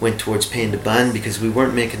went towards paying the band because we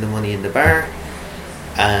weren't making the money in the bar,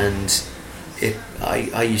 and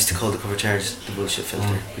I used to call the cover charge the bullshit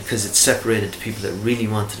filter because it separated the people that really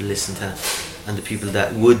wanted to listen to and the people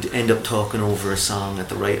that would end up talking over a song at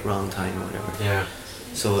the wrong time or whatever.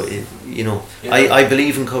 So I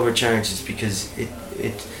believe in cover charges because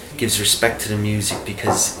it gives respect to the music,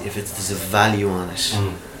 because if there's a value on it,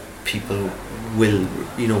 people will,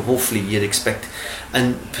 hopefully you'd expect.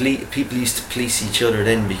 And people used to police each other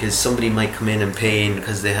then, because somebody might come in and pay in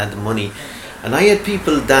because they had the money. And I had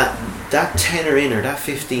people that tenner in or that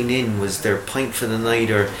 15 in was their pint for the night,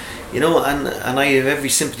 or and I have every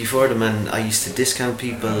sympathy for them, and I used to discount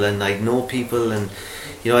people, and I'd know people, and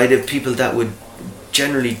I'd have people that would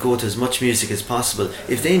generally go to as much music as possible.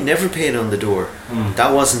 If they never paid on the door,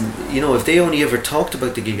 that wasn't, if they only ever talked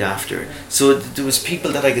about the gig after. So there was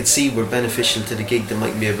people that I could see were beneficial to the gig that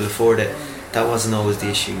mightn't be able to afford it. That wasn't always the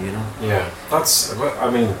issue, Yeah, that's, I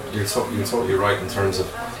mean, you're totally right in terms of,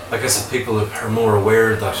 I guess if people are more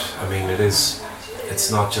aware that, I mean, it's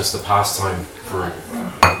not just a pastime for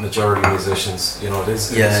majority musicians, it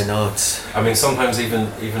is. It's. I mean, sometimes even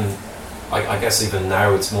I guess even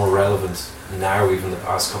now it's more relevant now, even the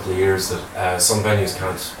past couple of years, that some venues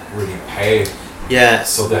can't really pay. Yeah.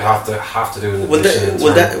 So they have to do an addition.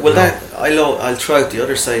 I'll throw out the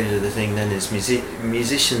other side of the thing. Then is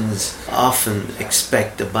musicians often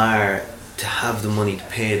expect the bar to have the money to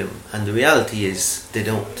pay them, and the reality is they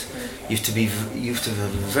don't. You have to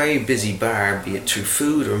have a very busy bar, be it through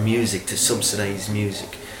food or music, to subsidise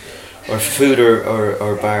music, or food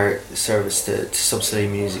or bar service to subsidise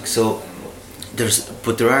music. So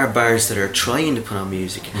there are bars that are trying to put on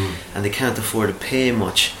music and they can't afford to pay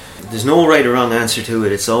much. There's no right or wrong answer to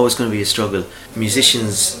it. It's always going to be a struggle.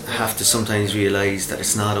 Musicians have to sometimes realise that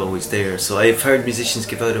it's not always there. So I've heard musicians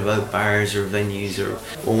give out about bars or venues or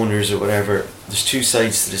owners or whatever. There's two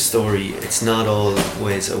sides to the story. It's not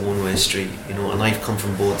always a one-way street, and I've come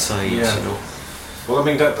from both sides, Well, I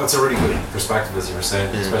mean, that's a really good perspective, as you were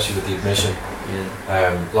saying, especially with the admission.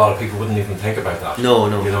 Yeah. A lot of people wouldn't even think about that. No.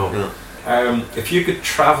 If you could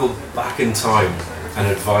travel back in time and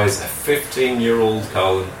advise a 15-year-old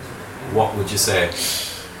Colin, what would you say?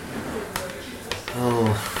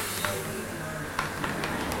 Oh,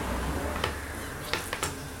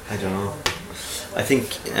 I don't know. I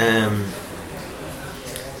think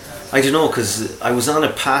I don't know, because I was on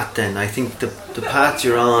a path then. I think the path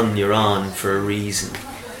you're on for a reason,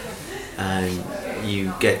 and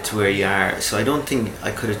you get to where you are. So I don't think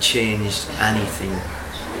I could have changed anything.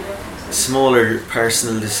 Smaller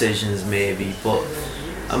personal decisions maybe, but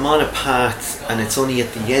I'm on a path, and it's only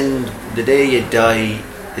at the end, the day you die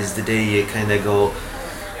is the day you kind of go,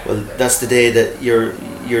 well, that's the day that your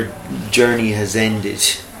journey has ended.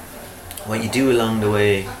 What you do along the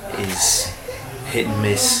way is hit and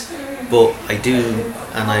miss, but I do,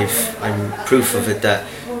 and I'm proof of it, that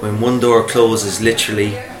when one door closes,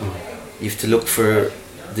 literally, you have to look for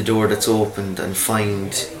the door that's opened and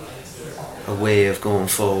find a way of going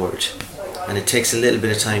forward. And it takes a little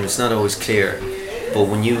bit of time. It's not always clear, but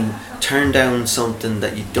when you turn down something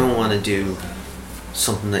that you don't want to do,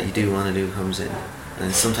 something that you do want to do comes in.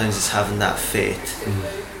 And sometimes it's having that faith.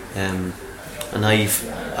 And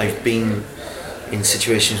I've been in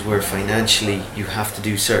situations where financially you have to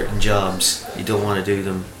do certain jobs. You don't want to do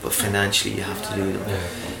them, but financially you have to do them.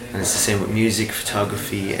 And it's the same with music,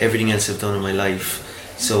 photography, everything else I've done in my life.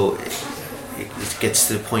 So it gets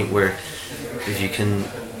to the point where if you can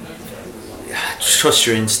trust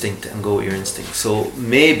your instinct and go with your instinct. So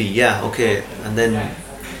maybe, okay, and then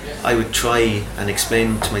I would try and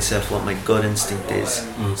explain to myself what my gut instinct is.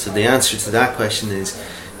 So the answer to that question is,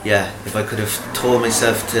 if I could have told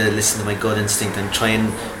myself to listen to my gut instinct and try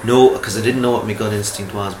and know, because I didn't know what my gut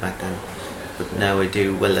instinct was back then, but now I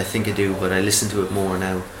do. Well, I think I do, but I listen to it more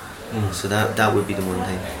now. So that would be the one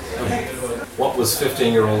thing. What was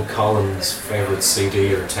 15-year-old Colin's favourite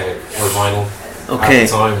CD or tape or vinyl? Okay. At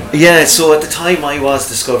the time? Yeah, so at the time I was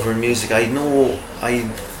discovering music. I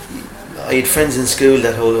had friends in school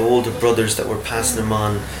that had older brothers that were passing them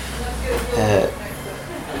on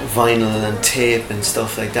vinyl and tape and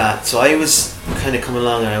stuff like that. So I was kind of coming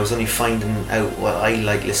along, and I was only finding out what I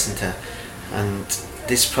like listening to. And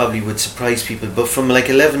this probably would surprise people, but from like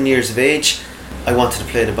 11 years of age, I wanted to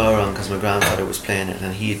play the bodhrán because my grandfather was playing it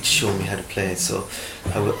and he had shown me how to play it. So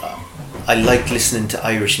I liked listening to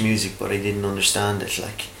Irish music, but I didn't understand it.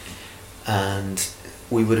 And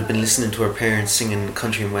we would have been listening to our parents singing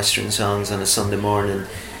country and western songs on a Sunday morning.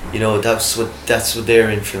 That's what their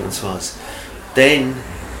influence was. Then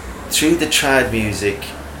through the trad music,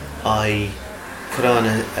 I put on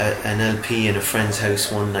an LP in a friend's house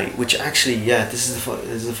one night, which actually, this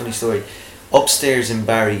is a funny story. Upstairs in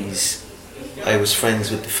Barry's, I was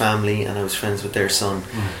friends with the family and I was friends with their son.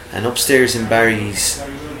 And upstairs in Barry's,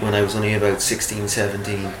 when I was only about 16,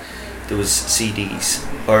 17, there was CDs,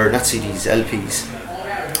 or not CDs, LPs,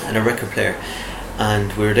 and a record player.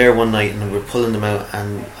 And we were there one night and we were pulling them out,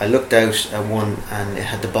 and I looked out at one and it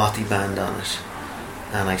had the Botti Band on it.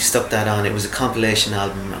 and I stuck that on. It was a compilation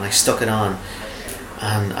album, and I stuck it on,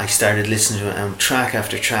 and I started listening to it, and track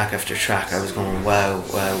after track after track, I was going, wow,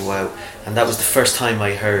 wow, wow. And that was the first time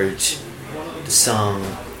I heard the song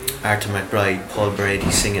Arthur McBride, Paul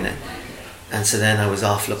Brady singing it. And so then I was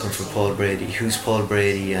off looking for Paul Brady. Who's Paul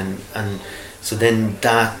Brady? And so then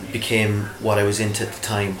that became what I was into at the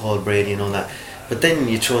time, Paul Brady and all that. But then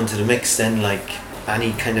you throw into the mix then like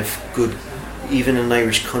any kind of good, even an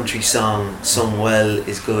Irish country song sung well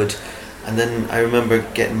is good. And then I remember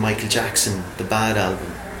getting Michael Jackson, the Bad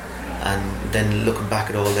album, and then looking back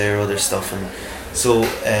at all their other stuff, and so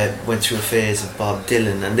went through a phase of Bob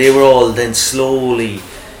Dylan, and they were all then slowly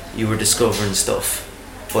you were discovering stuff.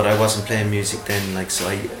 But I wasn't playing music then, like, so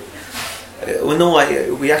we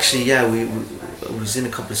was in a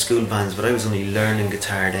couple of school bands, but I was only learning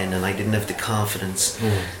guitar then, and I didn't have the confidence.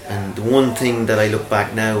 And the one thing that I look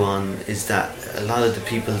back now on is that a lot of the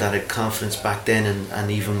people that had confidence back then and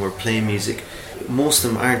even were playing music, most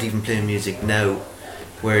of them aren't even playing music now,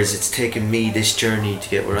 whereas it's taken me this journey to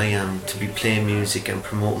get where I am, to be playing music and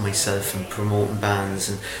promoting myself and promoting bands,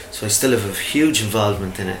 and so I still have a huge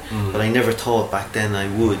involvement in it, but I never thought back then I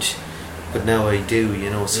would, but now I do, you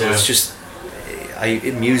know. So it's just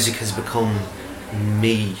music has become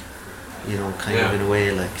me, you know, kind of in a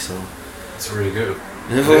way, like, so it's really good.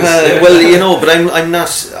 Well, you know, but I'm not.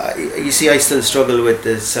 You see, I still struggle with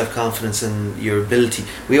the self-confidence and your ability.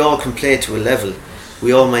 We all can play to a level.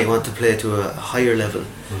 We all might want to play to a higher level,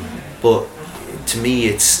 but to me,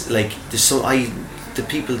 it's like the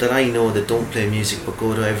people that I know that don't play music but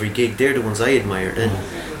go to every gig, they're the ones I admired. And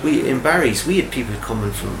we in Barry's, we had people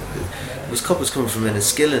coming from. There was couples coming from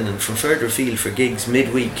Enniskillen and from further afield for gigs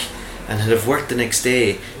midweek, and had have worked the next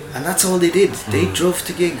day. And that's all they did. They drove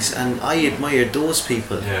to gigs, and I admired those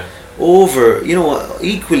people over, you know,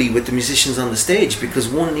 equally with the musicians on the stage, because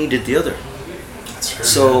one needed the other. That's true,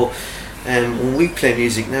 so when we play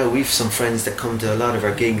music now, we've some friends that come to a lot of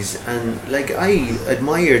our gigs, and like I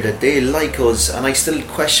admire that they like us, and I still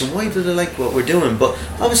question why do they like what we're doing, but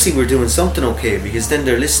obviously we're doing something okay, because then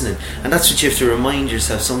they're listening. And that's what you have to remind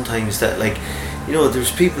yourself sometimes, that like, you know,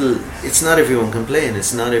 there's people, it's not everyone can play, and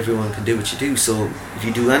it's not everyone can do what you do. So if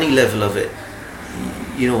you do any level of it,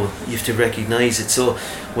 you know, you have to recognise it. So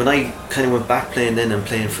when I kind of went back playing then and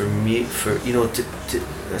playing for you know, to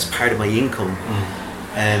as part of my income,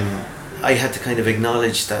 I had to kind of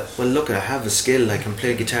acknowledge that, well, look, I have a skill, I can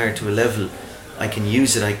play guitar to a level, I can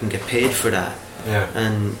use it, I can get paid for that.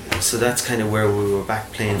 And so that's kind of where we were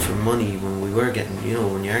back playing for money, when we were getting, you know,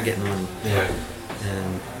 when you are getting money.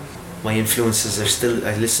 My influences are still,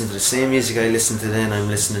 I listen to the same music I listened to then, I'm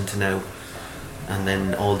listening to now, and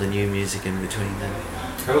then all the new music in between then.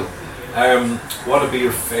 Cool. What would be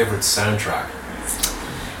your favourite soundtrack?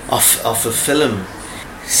 Of a film?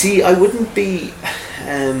 See, I wouldn't be,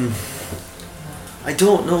 I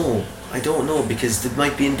don't know, because there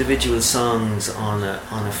might be individual songs on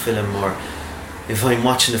a film, or if I'm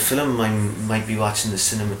watching a film, I might be watching the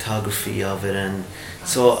cinematography of it, and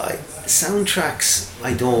so soundtracks,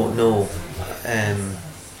 I don't know,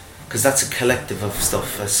 because that's a collective of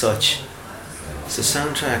stuff as such. So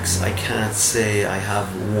soundtracks, I can't say I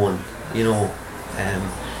have one, you know.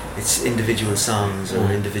 It's individual songs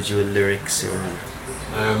or individual lyrics, or.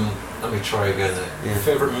 Let me try again.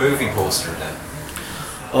 Favorite movie poster then?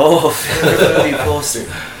 Oh, favorite movie poster.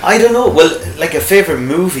 I don't know. Well, like a favorite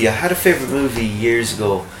movie, I had a favorite movie years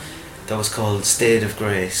ago that was called State of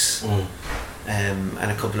Grace. And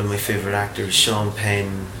a couple of my favourite actors, Sean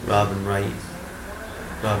Penn, Robin Wright.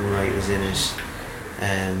 Robin Wright was in it.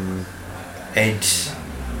 Ed,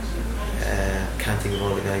 can't think of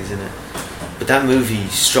all the guys in it. But that movie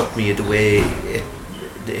struck me the way it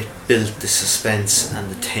built the suspense and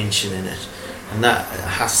the tension in it. And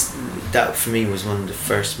that for me was one of the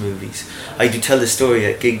first movies. I do tell the story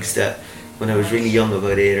at gigs that when I was really young,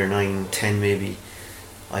 about 8 or 9, 10 maybe,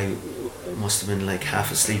 I must have been like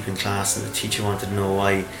half asleep in class, and the teacher wanted to know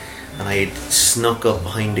why, and I had snuck up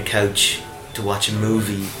behind the couch to watch a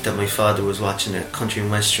movie that my father was watching, a country and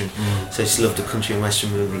western. So I just loved the country and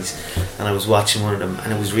western movies, and I was watching one of them,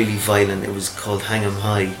 and it was really violent. It was called Hang 'Em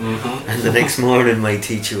High. And the next morning my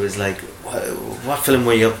teacher was like, what film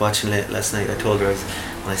were you up watching last night? I told her, and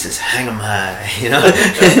I says, Hang 'Em High, you know.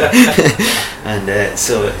 And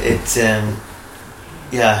so it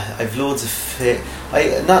I've loads of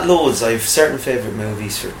not loads, I've certain favourite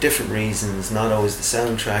movies for different reasons, not always the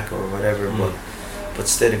soundtrack or whatever, but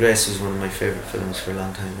State of Grace was one of my favourite films for a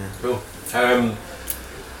long time. Cool.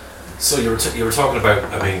 So you were talking about,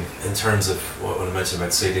 I mean, in terms of what I mentioned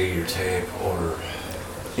about CD or tape or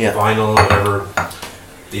vinyl, whatever.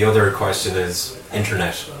 the other question is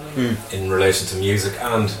internet in relation to music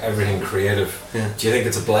and everything creative. Yeah. Do you think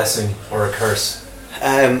it's a blessing or a curse?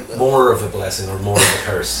 More of a blessing or more of a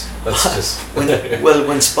curse? That's just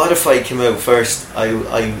when Spotify came out first,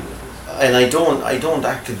 I don't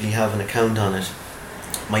actively have an account on it.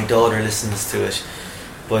 My daughter listens to it,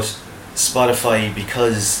 but Spotify,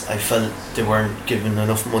 because I felt they weren't giving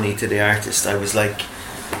enough money to the artist, I was like,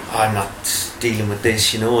 I'm not dealing with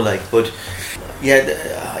this, but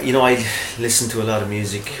yeah, I listen to a lot of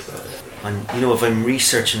music, and if I'm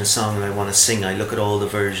researching a song and I want to sing, I look at all the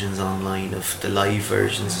versions online of the live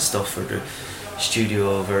versions of stuff or the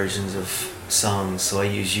studio versions of songs, so I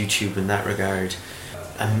use YouTube in that regard.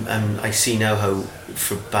 And I see now how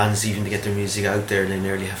for bands even to get their music out there, they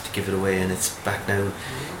nearly have to give it away, and it's back now.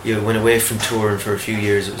 You went away from touring for a few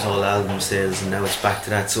years, it was all album sales, and now it's back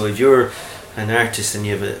to that. So if you're an artist and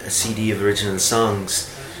you have a CD of original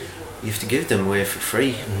songs, you have to give them away for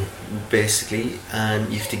free, basically,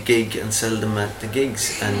 and you have to gig and sell them at the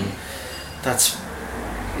gigs, and that's,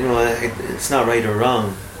 it's not right or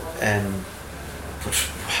wrong, but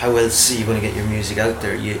how else are you going to get your music out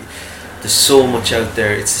there? There's so much out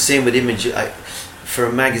there. It's the same with image. For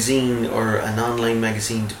a magazine or an online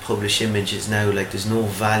magazine to publish images now, like, there's no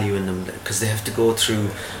value in them because they have to go through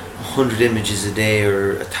 100 images a day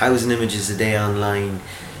or 1,000 images a day online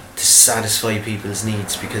to satisfy people's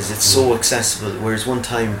needs, because it's so accessible. Whereas one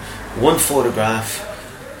time, one photograph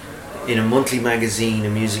in a monthly magazine,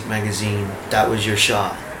 a music magazine, that was your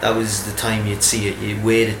shot. That was the time you'd see it. You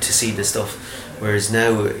waited to see the stuff. Whereas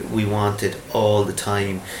now we want it all the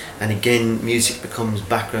time, and again, music becomes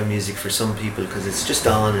background music for some people because it's just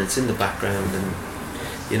on and it's in the background, and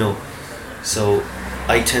so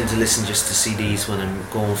I tend to listen just to CDs when I'm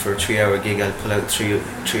going for a 3-hour gig. I'll pull out three or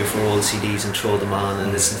four old CDs and throw them on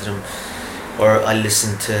and listen to them, or I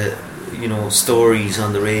listen to stories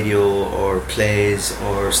on the radio or plays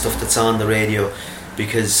or stuff that's on the radio,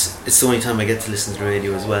 because it's the only time I get to listen to the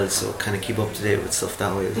radio as well, so kind of keep up to date with stuff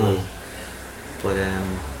that way as well. But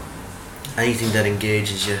anything that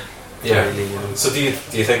engages you. Yeah. Really, So do you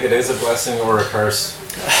think it is a blessing or a curse?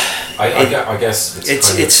 I guess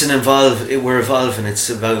we're evolving. It's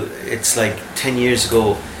like 10 years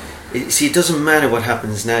ago. It doesn't matter what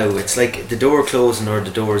happens now. It's like the door closing or the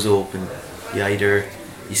door's open. You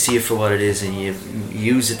see it for what it is and you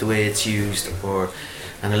use it the way it's used,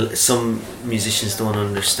 and some musicians don't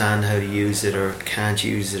understand how to use it or can't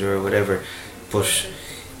use it or whatever. But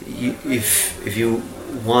if you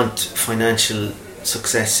want financial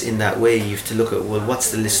success in that way, you have to look at, well, what's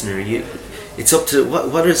the listener? It's up to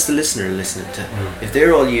what is the listener listening to. If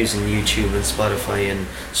they're all using YouTube and Spotify and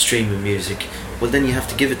streaming music, well, then you have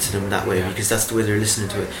to give it to them that way, because that's the way they're listening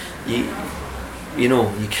to it.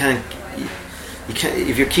 You can't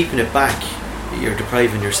if you're keeping it back, you're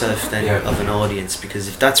depriving yourself then of an audience, because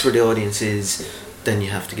if that's where the audience is, then you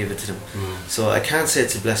have to give it to them. So I can't say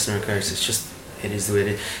it's a blessing or a curse. It's just, it is the way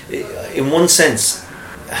it is. In one sense,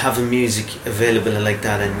 having music available like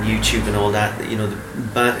that and YouTube and all that,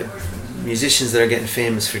 the musicians that are getting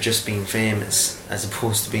famous for just being famous as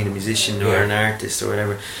opposed to being a musician or an artist or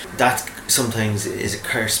whatever, that sometimes is a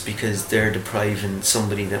curse, because they're depriving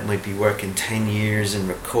somebody that might be working 10 years and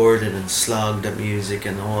recorded and slogged at music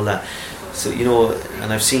and all that. So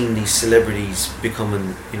and I've seen these celebrities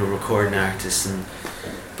becoming recording artists,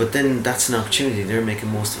 but then that's an opportunity. They're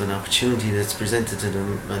making most of an opportunity that's presented to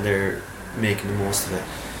them, and they're making the most of it.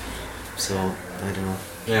 So I don't know.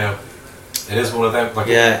 Yeah, it is one of them. Like,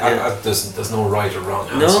 there's no right or wrong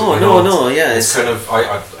answer. No. Yeah, it's kind of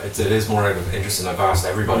it is more out of interest, and I've asked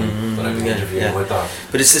everybody that I've been interviewing with that.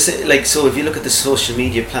 But it's the same, like, so if you look at the social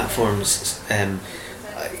media platforms, I've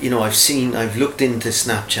looked into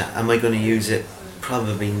Snapchat. Am I going to use it?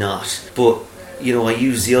 Probably not. But I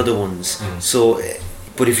use the other ones. So,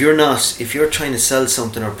 but if you're trying to sell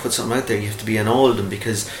something or put something out there, you have to be on all of them,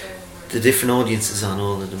 because the different audiences on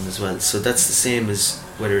all of them as well. So that's the same as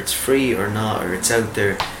whether it's free or not, or it's out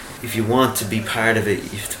there. If you want to be part of it,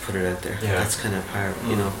 you have to put it out there. Yeah. That's kind of part,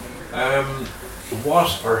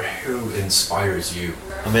 What or who inspires you?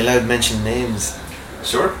 Am I allowed to mention names?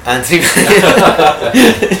 Sure. Anthony. I'll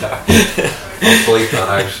bleep that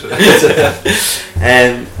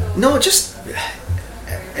out. No, just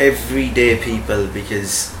everyday people,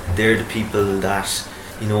 because they're the people that,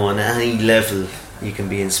 on any level you can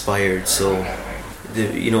be inspired. So,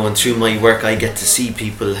 and through my work I get to see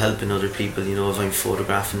people helping other people, if I'm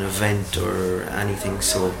photographing an event or anything.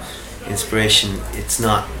 So inspiration, it's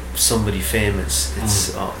not somebody famous,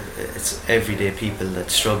 it's everyday people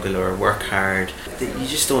that struggle or work hard. You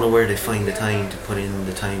just don't know where they find the time to put in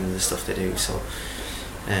the time and the stuff they do. So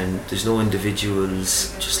There's no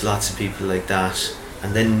individuals, just lots of people like that.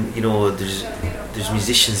 And then, you know, there's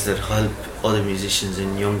musicians that help other musicians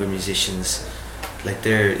and younger musicians, like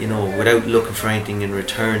they're, you know, without looking for anything in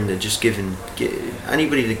return, they're just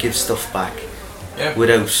anybody that gives stuff back,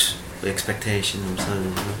 without expectation themselves,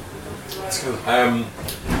 you know. That's cool.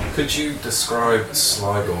 Could you describe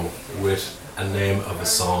Sligo with a name of a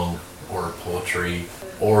song or poetry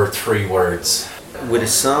or 3 words? With a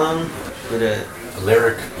song, with a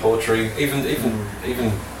lyric, poetry, even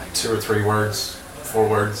 2 or 3 words, 4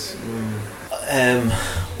 words.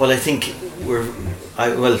 Well, I think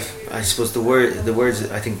I suppose the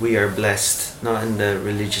words. I think we are blessed, not in the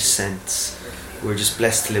religious sense. We're just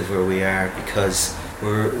blessed to live where we are because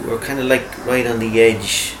we're kind of like right on the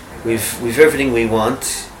edge. We've everything we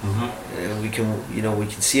want. We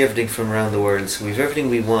can see everything from around the world. So we've everything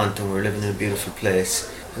we want, and we're living in a beautiful place.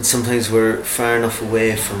 And sometimes we're far enough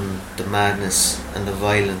away from the madness and the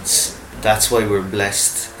violence. That's why we're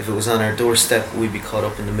blessed. If it was on our doorstep, we'd be caught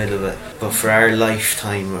up in the middle of it. But for our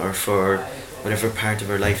lifetime, or for whatever part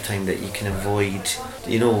of our lifetime that you can avoid,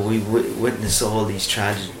 you know, we witness all these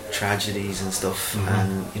tragedies and stuff,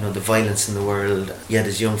 and you know, the violence in the world. Yeah,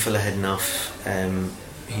 this young fella heading off.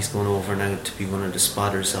 He's going over now to be one of the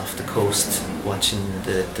spotters off the coast, watching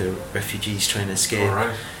the refugees trying to escape. All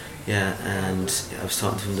right. Yeah, and I was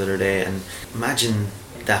talking to him the other day, and imagine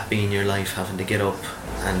that being your life, having to get up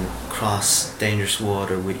and cross dangerous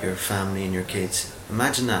water with your family and your kids.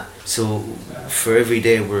 Imagine that. So for every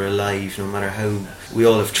day we're alive, no matter how we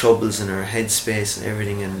all have troubles in our headspace and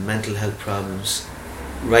everything, and mental health problems.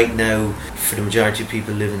 Right now, for the majority of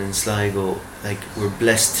people living in Sligo, like, we're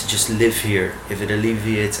blessed to just live here. If it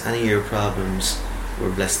alleviates any of your problems,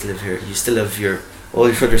 we're blessed to live here. You still have all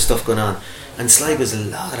your further stuff going on, and Sligo's a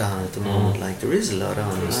lot on at the moment. Like, there is a lot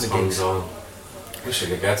on. There's a lot of gigs on. Wish I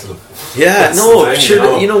could get to them. Yeah, no,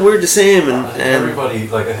 sure. You know, we're the same, and everybody,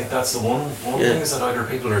 like, I think that's the one thing, is that either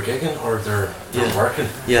people are gigging or they're working.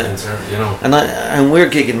 Yeah, you know. And we're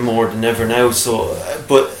gigging more than ever now. So,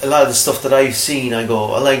 but a lot of the stuff that I've seen, I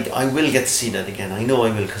go, I will get to see that again. I know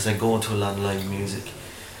I will, because I go to a lot of live music,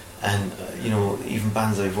 and you know, even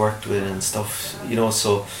bands I've worked with and stuff. You know,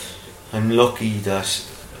 so I'm lucky in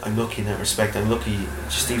that respect. I'm lucky,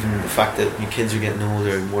 just even the fact that my kids are getting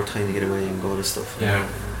older and more time to get away and go to stuff. Yeah.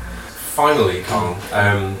 Finally,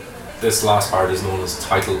 Colin, this last part is known as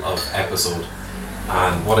title of episode,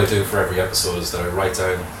 and what I do for every episode is that I write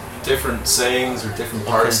down different sayings or different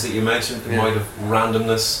parts that you mentioned. It might have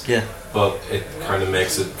randomness, but it kind of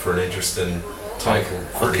makes it for an interesting title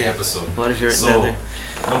for the episode. What have you written down there?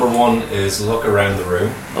 Number 1 is look around the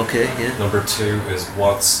room. Okay, yeah. Number 2 is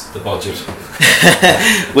what's the budget?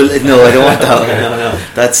 Well, no, I don't want that. Okay. No.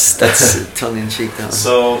 That's tongue in cheek. That one.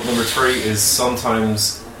 So number 3 is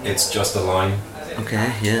sometimes it's just a line.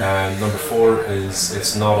 Okay, yeah. And number 4 is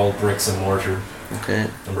it's not all bricks and mortar. Okay.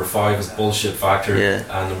 Number 5 is bullshit factor. Yeah.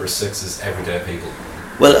 And number 6 is everyday people.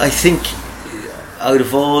 Well, I think out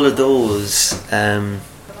of all of those,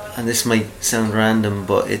 and this might sound random,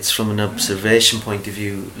 but it's from an observation point of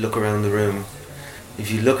view. Look around the room. If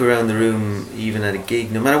you look around the room, even at a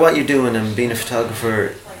gig, no matter what you're doing, and being a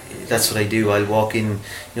photographer, that's what I do. I'll walk in,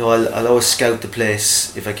 you know, I'll always scout the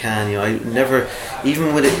place if I can. You know, I never,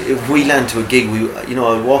 even if we land to a gig,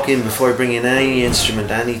 I'll walk in before I bring in any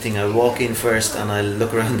instrument, anything. I'll walk in first and I'll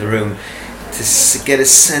look around the room to get a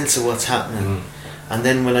sense of what's happening. And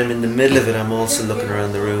then when I'm in the middle of it, I'm also looking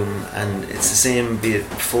around the room, and it's the same, be it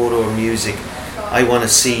photo or music. I want to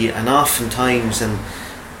see, and oftentimes, and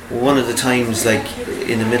one of the times, like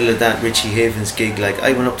in the middle of that Richie Havens gig, like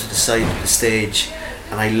I went up to the side of the stage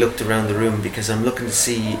and I looked around the room because I'm looking to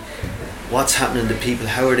see what's happening to people,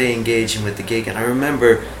 how are they engaging with the gig. And I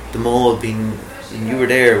remember them all being, and you were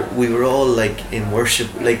there, we were all like in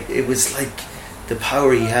worship, like it was like the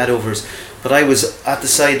power he had over us. But I was at the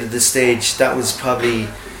side of the stage. That was probably,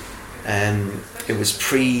 it was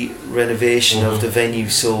pre-renovation of the venue,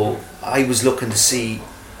 so I was looking to see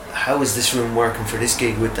how is this room working for this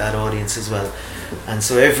gig with that audience as well. And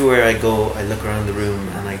so everywhere I go, I look around the room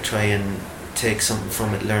and I try and take something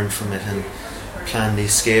from it, learn from it, and plan the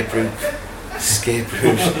escape route,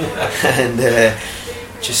 and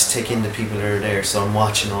just take in the people that are there. So I'm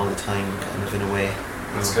watching all the time, kind of in a way.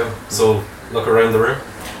 Let's go. So look around the room.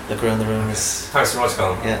 Look around the room is... Thanks very much,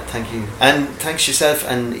 Colin. Yeah, thank you. And thanks yourself,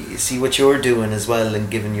 and you see what you're doing as well, and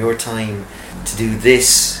giving your time to do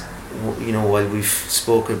this, you know, while we've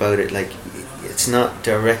spoken about it. Like, it's not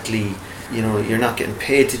directly, you know, you're not getting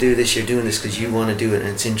paid to do this, you're doing this because you want to do it and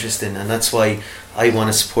it's interesting, and that's why I want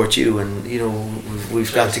to support you, and, you know,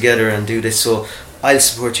 we've got together and do this, so I'll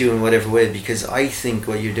support you in whatever way, because I think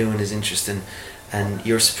what you're doing is interesting. and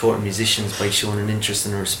you're supporting musicians by showing an interest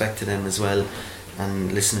and a respect to them as well,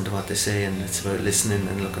 and listening to what they say, and it's about listening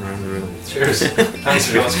and looking around the room. Cheers. Thanks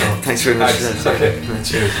very much, Colin. Thanks very much.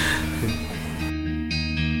 Cheers.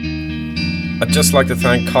 I'd just like to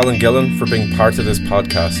thank Colin Gillen for being part of this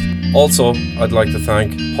podcast. Also, I'd like to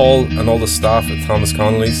thank Paul and all the staff at Thomas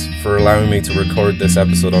Connolly's for allowing me to record this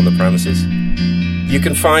episode on the premises. You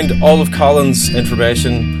can find all of Colin's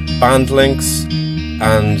information, band links,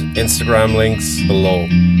 and Instagram links below.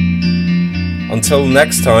 Until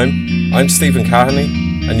next time, I'm Stephen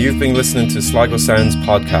Cahaney, and you've been listening to Sligo Sounds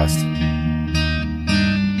podcast.